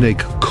if the snake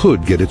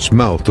could get its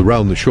mouth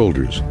around the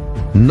shoulders,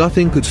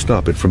 nothing could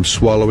stop it from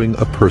swallowing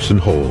a person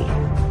whole.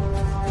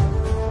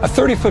 A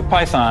 30-foot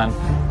python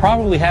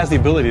probably has the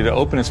ability to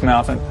open its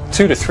mouth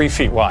 2 to 3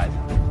 feet wide.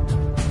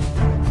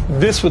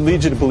 This would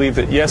lead you to believe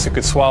that, yes, it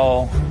could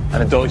swallow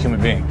an adult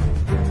human being.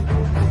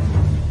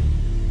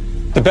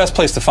 The best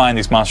place to find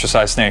these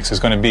monster-sized snakes is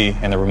going to be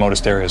in the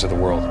remotest areas of the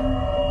world.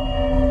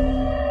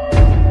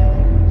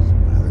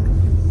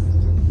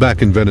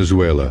 Back in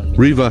Venezuela,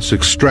 Rivas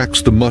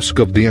extracts the musk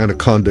of the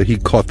anaconda he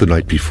caught the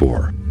night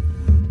before.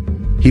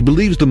 He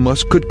believes the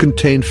musk could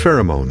contain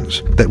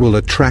pheromones that will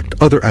attract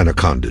other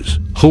anacondas,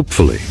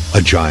 hopefully a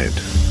giant.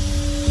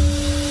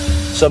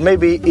 So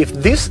maybe if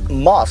this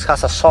musk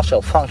has a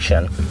social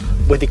function,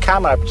 with the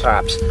camera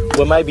traps,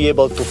 we might be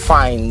able to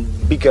find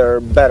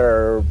bigger,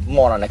 better,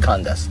 more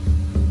anacondas.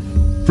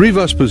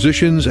 Rivas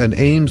positions and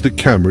aims the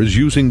cameras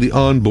using the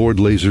onboard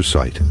laser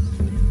sight.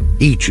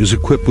 Each is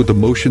equipped with a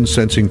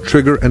motion-sensing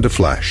trigger and a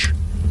flash.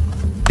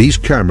 These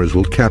cameras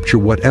will capture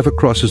whatever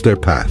crosses their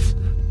path,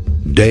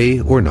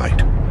 day or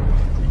night.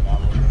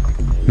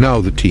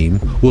 Now the team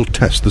will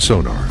test the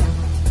sonar.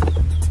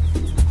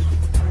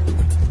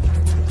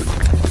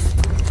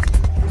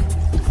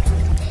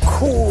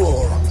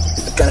 Cool.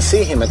 I can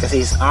see him. I can see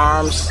his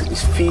arms,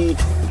 his feet.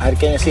 I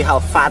can see how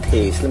fat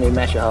he is. Let me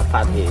measure how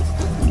fat he is.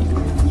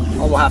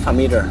 Almost half a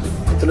meter.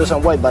 To lose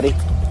some weight, buddy.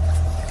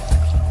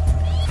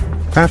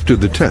 After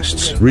the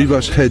tests,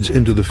 Rivas heads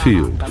into the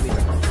field.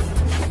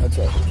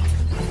 Okay.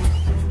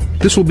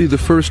 This will be the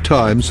first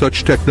time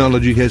such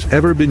technology has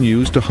ever been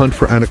used to hunt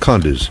for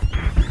anacondas,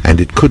 and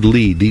it could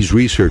lead these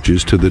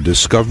researchers to the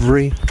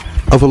discovery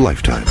of a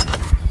lifetime.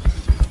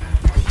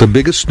 The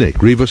biggest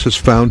snake Rivas has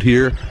found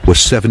here was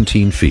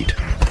 17 feet.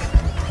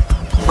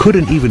 Could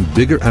an even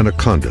bigger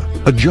anaconda,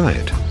 a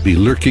giant, be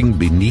lurking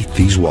beneath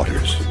these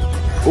waters?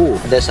 Ooh,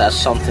 there's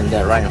something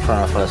there right in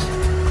front of us.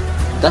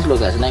 That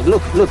looks like a snake.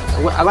 Look, look.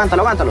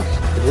 Aguántalo, aguántalo.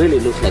 It really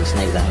looks like a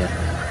snake down here.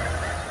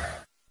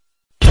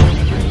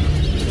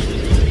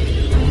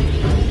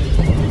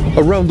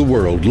 Around the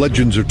world,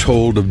 legends are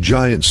told of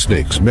giant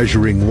snakes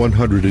measuring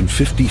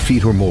 150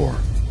 feet or more,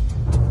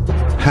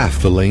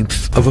 half the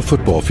length of a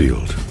football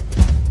field.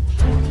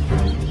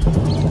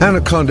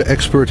 Anaconda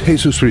expert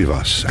Jesus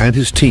Rivas and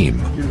his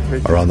team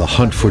are on the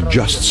hunt for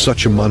just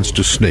such a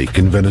monster snake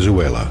in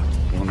Venezuela.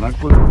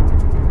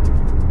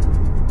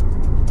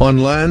 On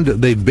land,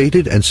 they've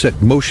baited and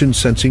set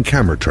motion-sensing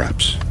camera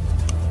traps.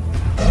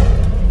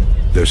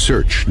 Their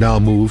search now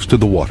moves to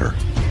the water.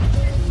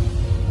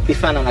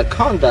 If an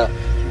anaconda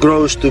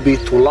grows to be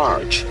too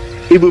large,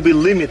 it will be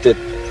limited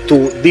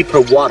to deeper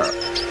water.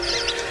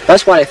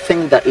 That's why I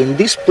think that in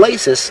these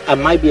places, I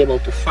might be able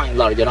to find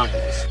larger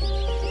animals.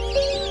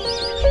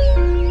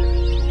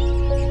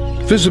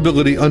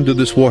 Visibility under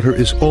this water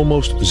is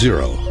almost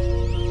zero.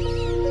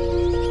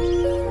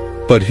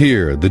 But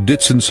here, the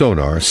Ditson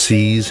sonar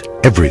sees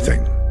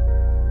everything.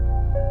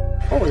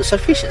 Oh, there's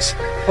fishes.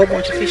 A whole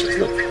bunch of fishes,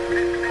 look.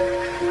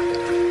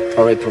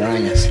 Or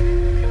piranhas.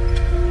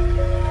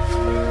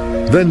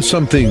 Then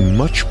something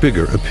much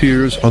bigger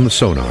appears on the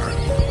sonar.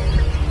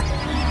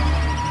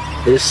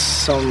 There's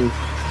some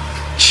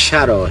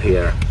shadow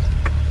here.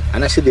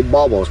 And I see the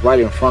bubbles right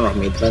in front of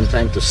me, but I'm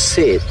trying to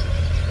see it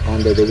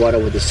under the water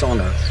with the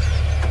sonar.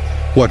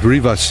 What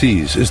Rivas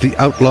sees is the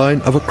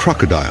outline of a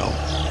crocodile.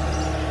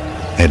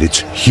 And it's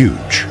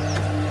huge.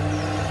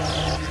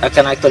 I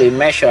can actually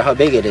measure how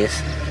big it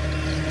is.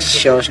 It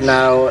shows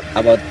now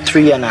about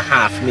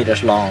 3.5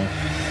 meters long.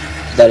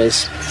 That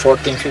is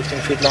 14, 15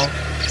 feet long.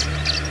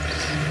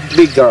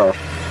 Big girl.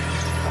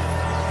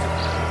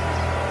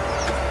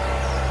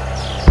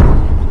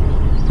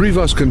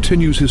 Rivas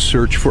continues his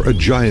search for a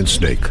giant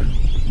snake.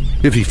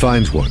 If he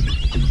finds one,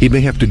 he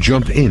may have to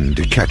jump in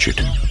to catch it.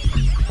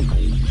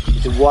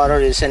 The water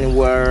is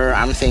anywhere,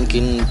 I'm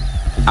thinking,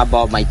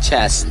 above my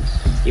chest.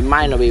 It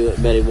might not be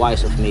very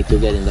wise of me to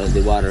get into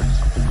the water.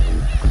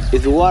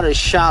 If the water is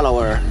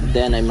shallower,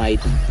 then I might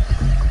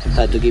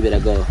try to give it a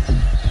go.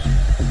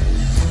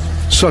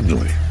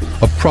 Suddenly,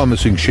 a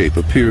promising shape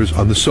appears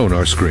on the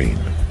sonar screen.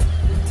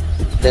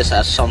 There's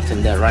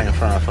something there right in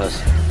front of us.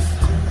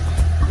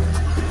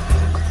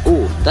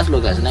 Ooh, that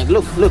looks like a snake.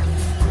 Look, look.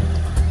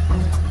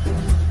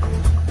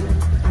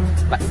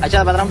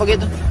 Echada para atrás un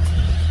poquito.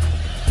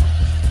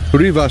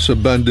 Rivas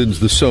abandons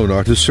the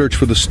sonar to search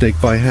for the snake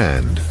by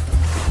hand.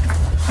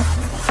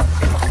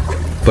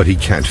 But he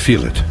can't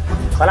feel it.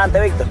 Adelante,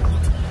 Víctor.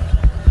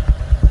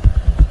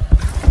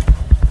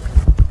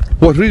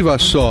 What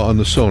Rivas saw on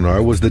the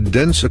sonar was the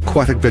dense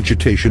aquatic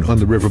vegetation on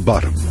the river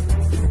bottom,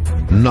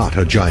 not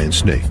a giant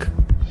snake.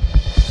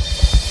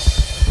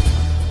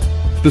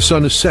 The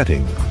sun is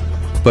setting,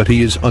 but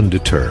he is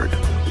undeterred.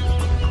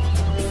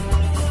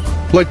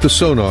 Like the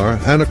sonar,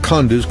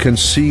 anacondas can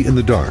see in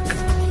the dark,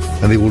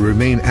 and they will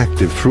remain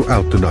active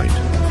throughout the night.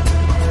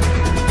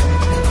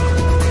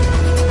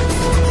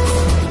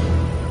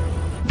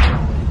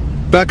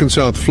 Back in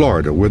South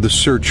Florida, where the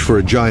search for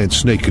a giant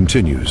snake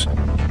continues,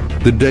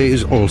 the day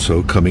is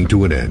also coming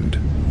to an end.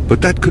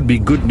 But that could be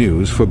good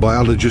news for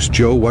biologist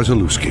Joe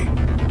Wasilewski.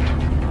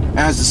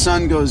 As the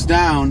sun goes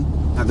down,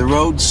 the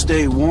roads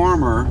stay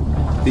warmer,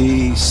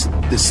 the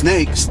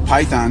snakes,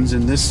 pythons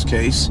in this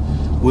case,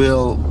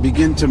 will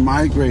begin to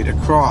migrate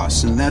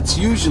across, and that's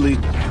usually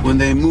when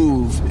they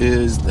move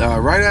is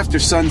right after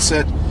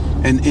sunset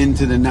and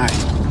into the night.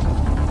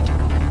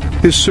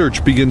 His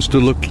search begins to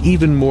look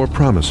even more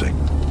promising.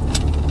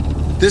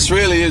 This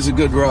really is a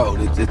good road.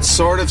 It's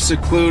sort of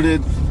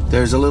secluded.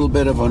 There's a little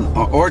bit of an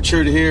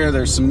orchard here.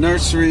 There's some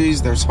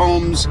nurseries. There's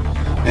homes.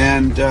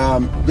 And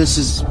this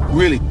is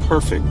really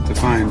perfect to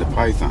find a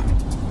python.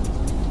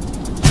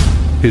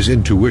 His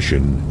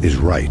intuition is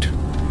right.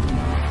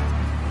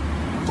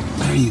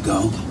 There you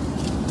go.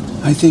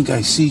 I think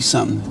I see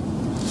something.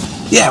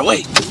 Yeah,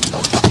 wait.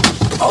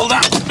 Hold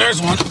on.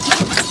 There's one.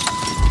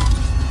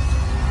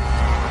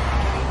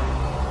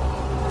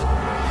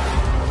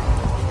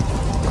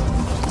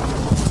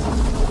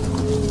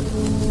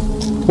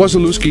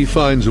 Wasilewski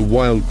finds a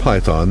wild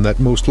python that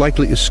most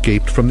likely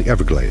escaped from the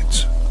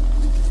Everglades.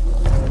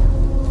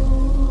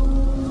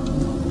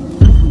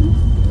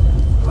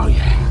 Oh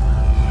yeah,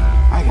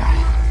 I got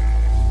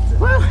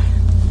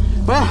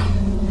it.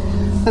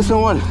 Well, this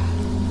one,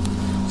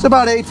 it's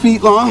about 8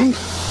 feet long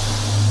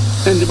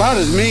and about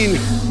as mean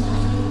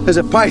as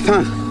a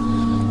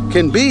python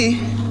can be.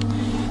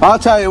 I'll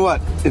tell you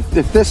what,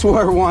 if this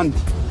were one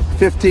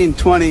 15,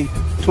 20,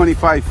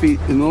 25 feet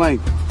in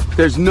length,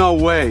 there's no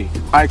way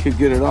I could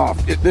get it off.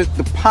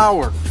 The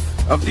power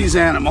of these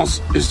animals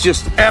is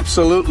just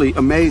absolutely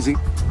amazing.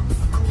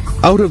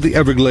 Out of the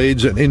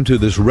Everglades and into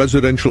this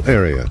residential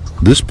area,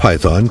 this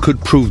python could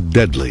prove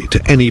deadly to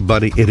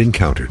anybody it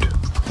encountered.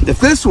 If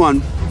this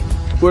one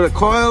were to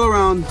coil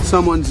around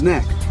someone's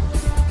neck,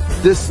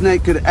 this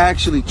snake could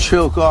actually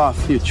choke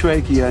off your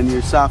trachea and your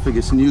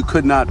esophagus and you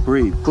could not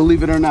breathe.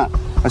 Believe it or not,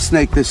 a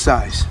snake this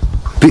size.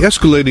 The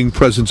escalating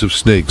presence of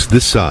snakes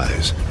this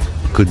size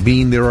could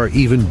mean there are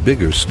even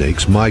bigger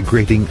snakes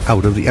migrating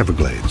out of the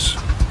Everglades.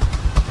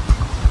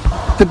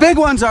 The big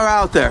ones are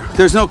out there,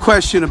 there's no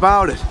question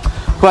about it.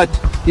 But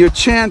your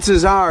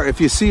chances are,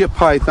 if you see a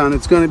python,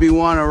 it's going to be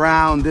one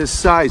around this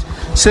size,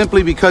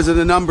 simply because of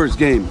the numbers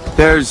game.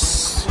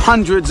 There's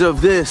hundreds of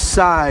this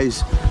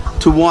size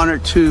to 1 or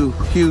 2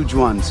 huge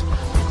ones.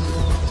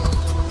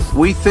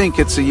 We think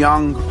it's a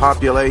young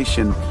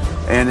population,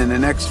 and in the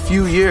next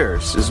few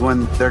years is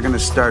when they're going to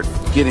start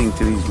getting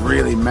to these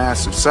really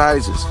massive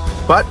sizes.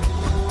 But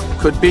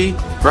could be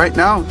right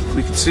now.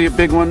 We could see a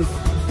big one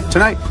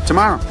tonight,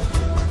 tomorrow.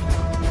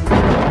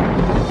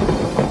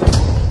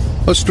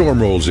 A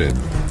storm rolls in,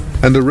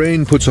 and the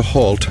rain puts a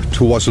halt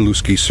to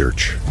Wasilewski's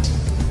search.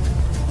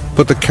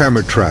 But the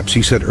camera traps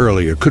he set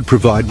earlier could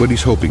provide what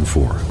he's hoping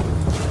for: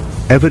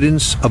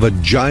 evidence of a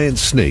giant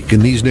snake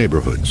in these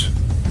neighborhoods.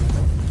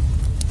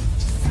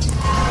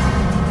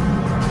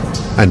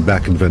 And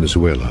back in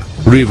Venezuela,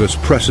 Rivas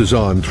presses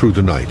on through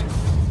the night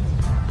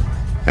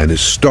and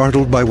is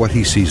startled by what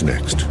he sees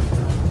next.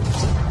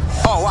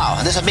 Oh wow,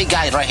 there's a big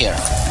guy right here,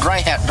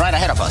 right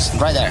ahead of us,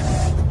 right there.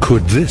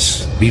 Could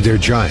this be their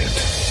giant?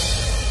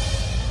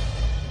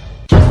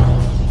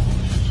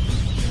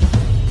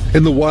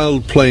 In the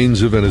wild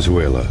plains of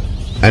Venezuela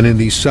and in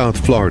these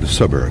South Florida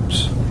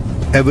suburbs,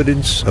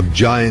 evidence of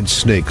giant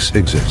snakes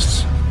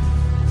exists.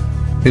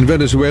 In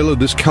Venezuela,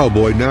 this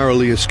cowboy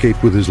narrowly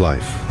escaped with his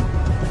life.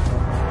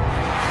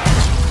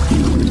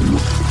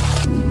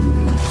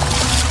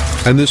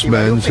 And this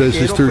man says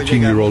his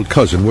 13-year-old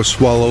cousin was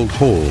swallowed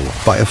whole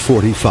by a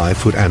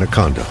 45-foot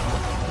anaconda.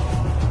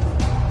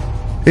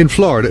 In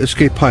Florida,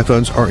 escaped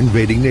pythons are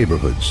invading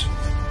neighborhoods,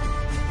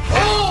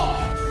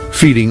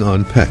 feeding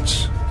on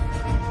pets,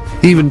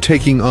 even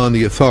taking on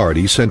the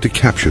authorities sent to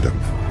capture them.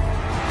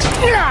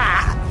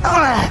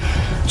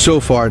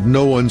 So far,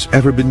 no one's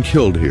ever been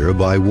killed here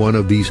by one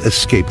of these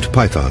escaped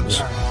pythons.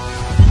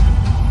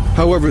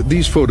 However,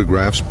 these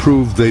photographs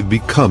prove they've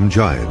become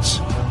giants,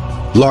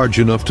 large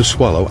enough to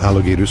swallow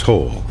alligators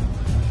whole.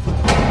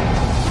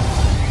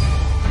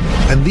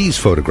 And these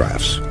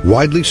photographs,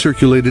 widely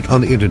circulated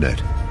on the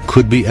internet,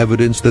 could be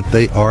evidence that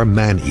they are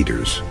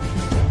man-eaters.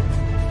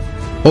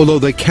 Although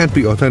they can't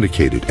be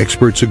authenticated,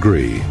 experts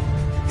agree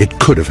it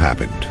could have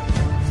happened.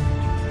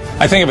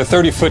 I think if a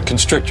 30-foot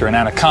constrictor, an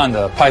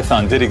anaconda, a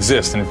python did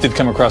exist and it did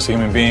come across a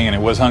human being and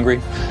it was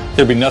hungry,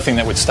 there'd be nothing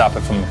that would stop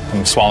it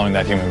from swallowing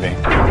that human being.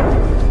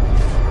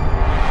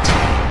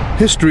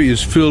 History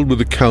is filled with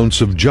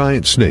accounts of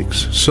giant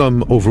snakes,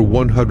 some over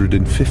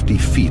 150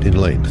 feet in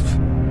length.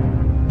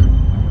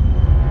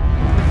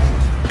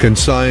 Can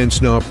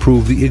science now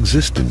prove the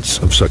existence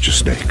of such a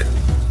snake?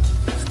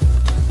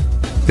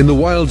 In the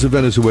wilds of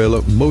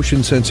Venezuela,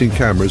 motion-sensing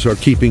cameras are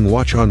keeping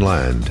watch on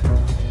land.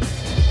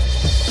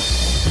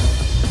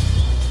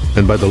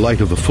 And by the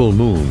light of the full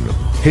moon,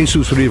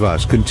 Jesus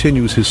Rivas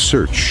continues his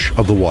search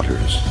of the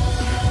waters.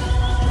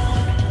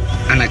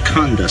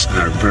 Anacondas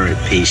are very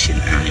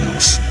patient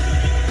animals.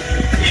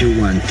 If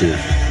you want to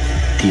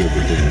deal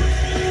with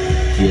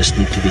them, you just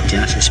need to be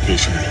just as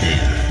patient as they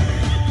are.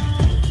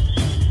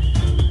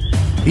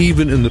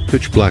 Even in the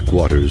pitch-black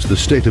waters, the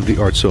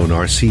state-of-the-art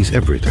sonar sees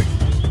everything.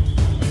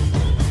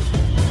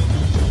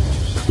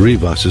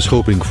 Rivas is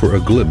hoping for a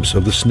glimpse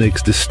of the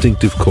snake's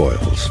distinctive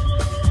coils.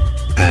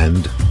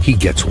 And he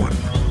gets one.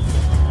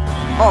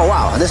 Oh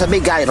wow, there's a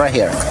big guy right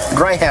here,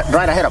 right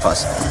ahead of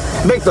us.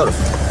 Víctor,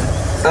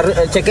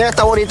 chequea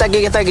esta bolita aquí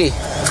que está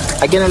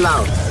aquí en el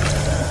lado.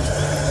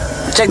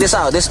 Check this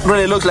out, this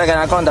really looks like an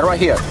anaconda right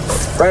here,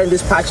 right in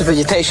this patch of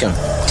vegetation.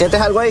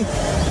 ¿Sientes algo ahí?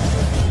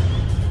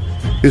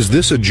 Is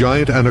this a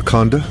giant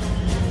anaconda?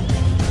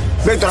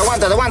 Víctor,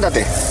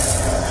 aguántate.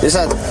 There's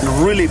a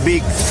really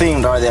big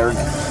thing right there.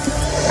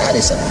 That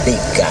is a big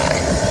guy.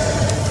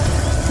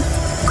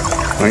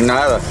 No hay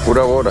nada,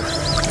 pura bola.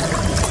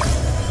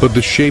 But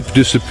the shape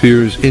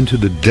disappears into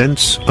the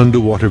dense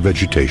underwater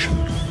vegetation.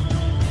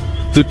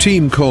 The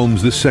team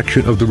combs this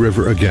section of the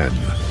river again,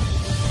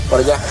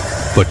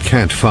 but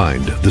can't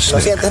find the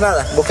snake. No sientes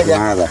nada, busca ya.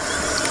 Nada.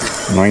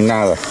 No hay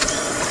nada.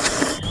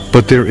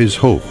 But there is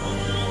hope.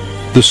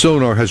 The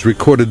sonar has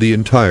recorded the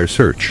entire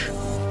search.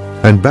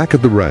 And back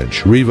at the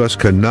ranch, Rivas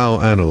can now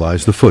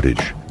analyze the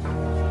footage.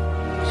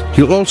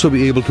 He'll also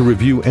be able to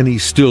review any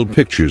still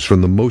pictures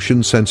from the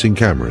motion-sensing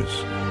cameras.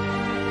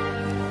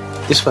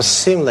 This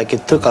must seem like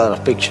it took a lot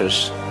of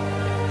pictures.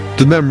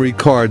 The memory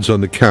cards on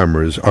the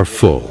cameras are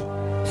full.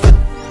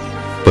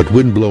 But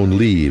windblown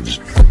leaves,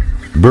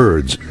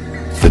 birds,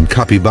 and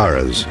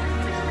capybaras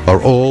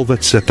are all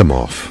that set them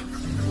off.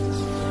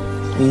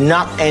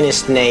 Not any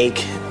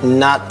snake,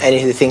 not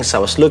any of the things I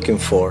was looking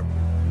for.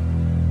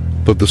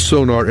 But the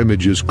sonar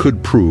images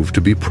could prove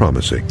to be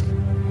promising.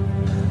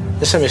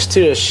 There's a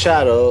mysterious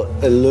shadow.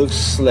 It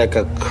looks like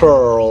a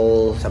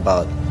curl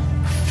about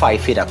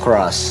 5 feet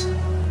across.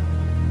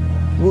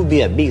 It would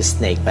be a big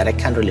snake, but I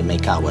can't really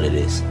make out what it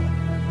is.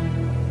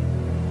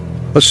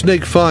 A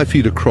snake 5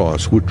 feet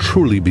across would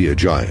truly be a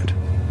giant.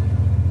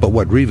 But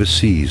what Rivas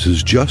sees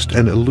is just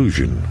an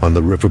illusion on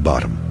the river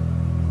bottom.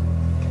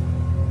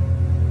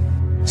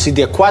 See,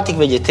 the aquatic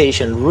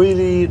vegetation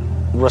really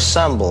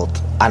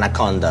resembled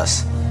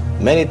anacondas.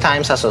 Many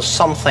times I saw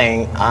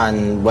something,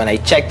 and when I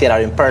checked it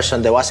out in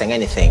person, there wasn't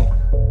anything.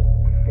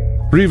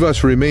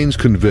 Rivas remains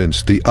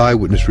convinced the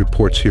eyewitness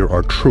reports here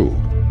are true,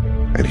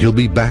 and he'll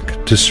be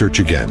back to search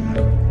again.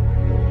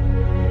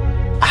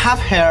 I have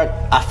heard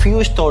a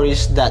few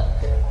stories that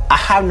I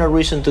have no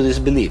reason to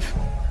disbelieve,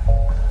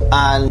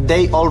 and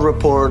they all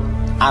report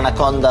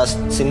anacondas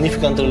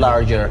significantly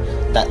larger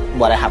than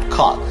what I have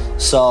caught.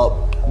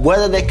 So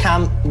whether they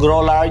can grow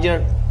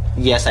larger,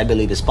 yes, I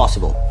believe it's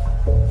possible.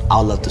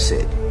 I'd love to see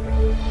it.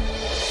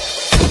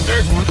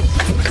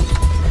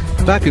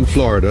 Back in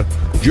Florida,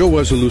 Joe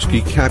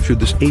Wasilewski captured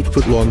this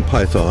 8-foot-long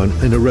python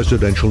in a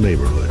residential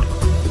neighborhood.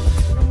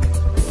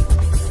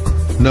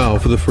 Now,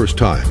 for the first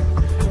time,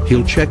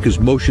 he'll check his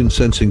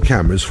motion-sensing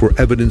cameras for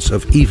evidence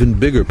of even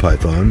bigger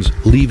pythons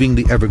leaving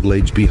the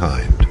Everglades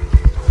behind.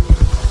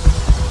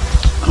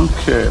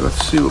 Okay,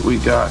 let's see what we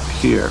got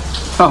here.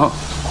 Oh,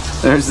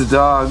 there's the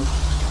dog.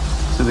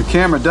 So the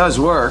camera does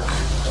work.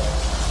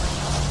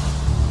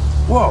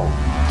 Whoa,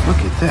 look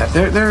at that.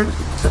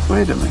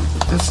 Wait a minute,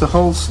 that's the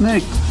whole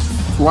snake.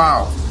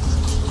 Wow.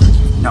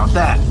 Now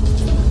that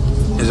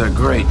is a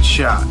great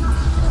shot.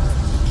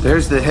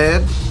 There's the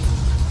head,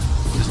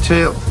 the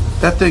tail.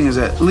 That thing is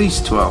at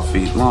least 12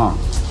 feet long.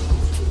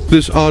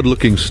 This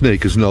odd-looking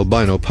snake is an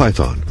albino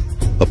python,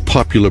 a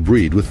popular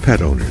breed with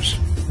pet owners.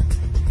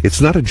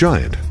 It's not a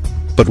giant,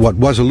 but what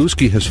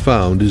Wasilewski has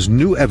found is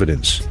new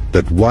evidence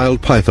that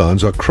wild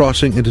pythons are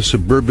crossing into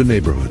suburban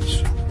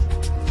neighborhoods.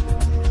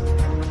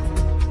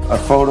 A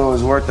photo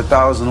is worth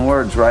 1,000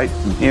 words, right?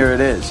 And here it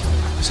is.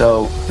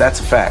 So that's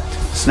a fact.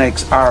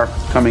 Snakes are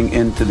coming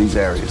into these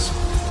areas.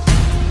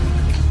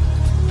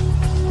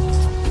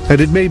 And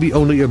it may be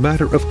only a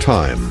matter of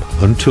time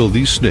until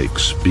these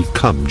snakes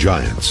become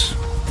giants.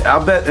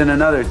 I'll bet in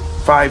another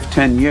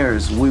 5-10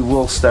 years we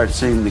will start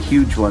seeing the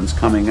huge ones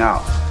coming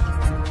out.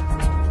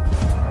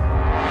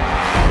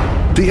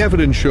 The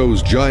evidence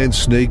shows giant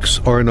snakes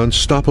are an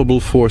unstoppable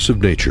force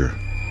of nature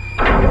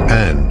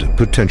and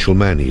potential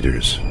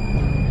man-eaters.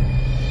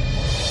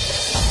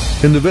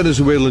 In the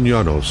Venezuelan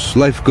llanos,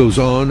 life goes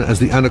on as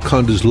the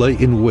anacondas lay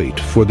in wait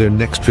for their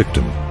next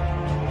victim.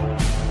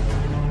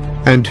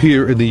 And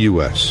here in the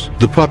U.S.,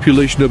 the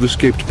population of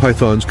escaped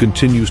pythons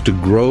continues to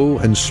grow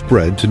and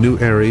spread to new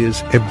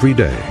areas every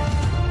day.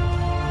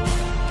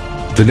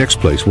 The next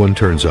place one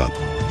turns up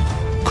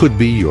could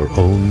be your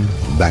own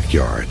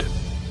backyard.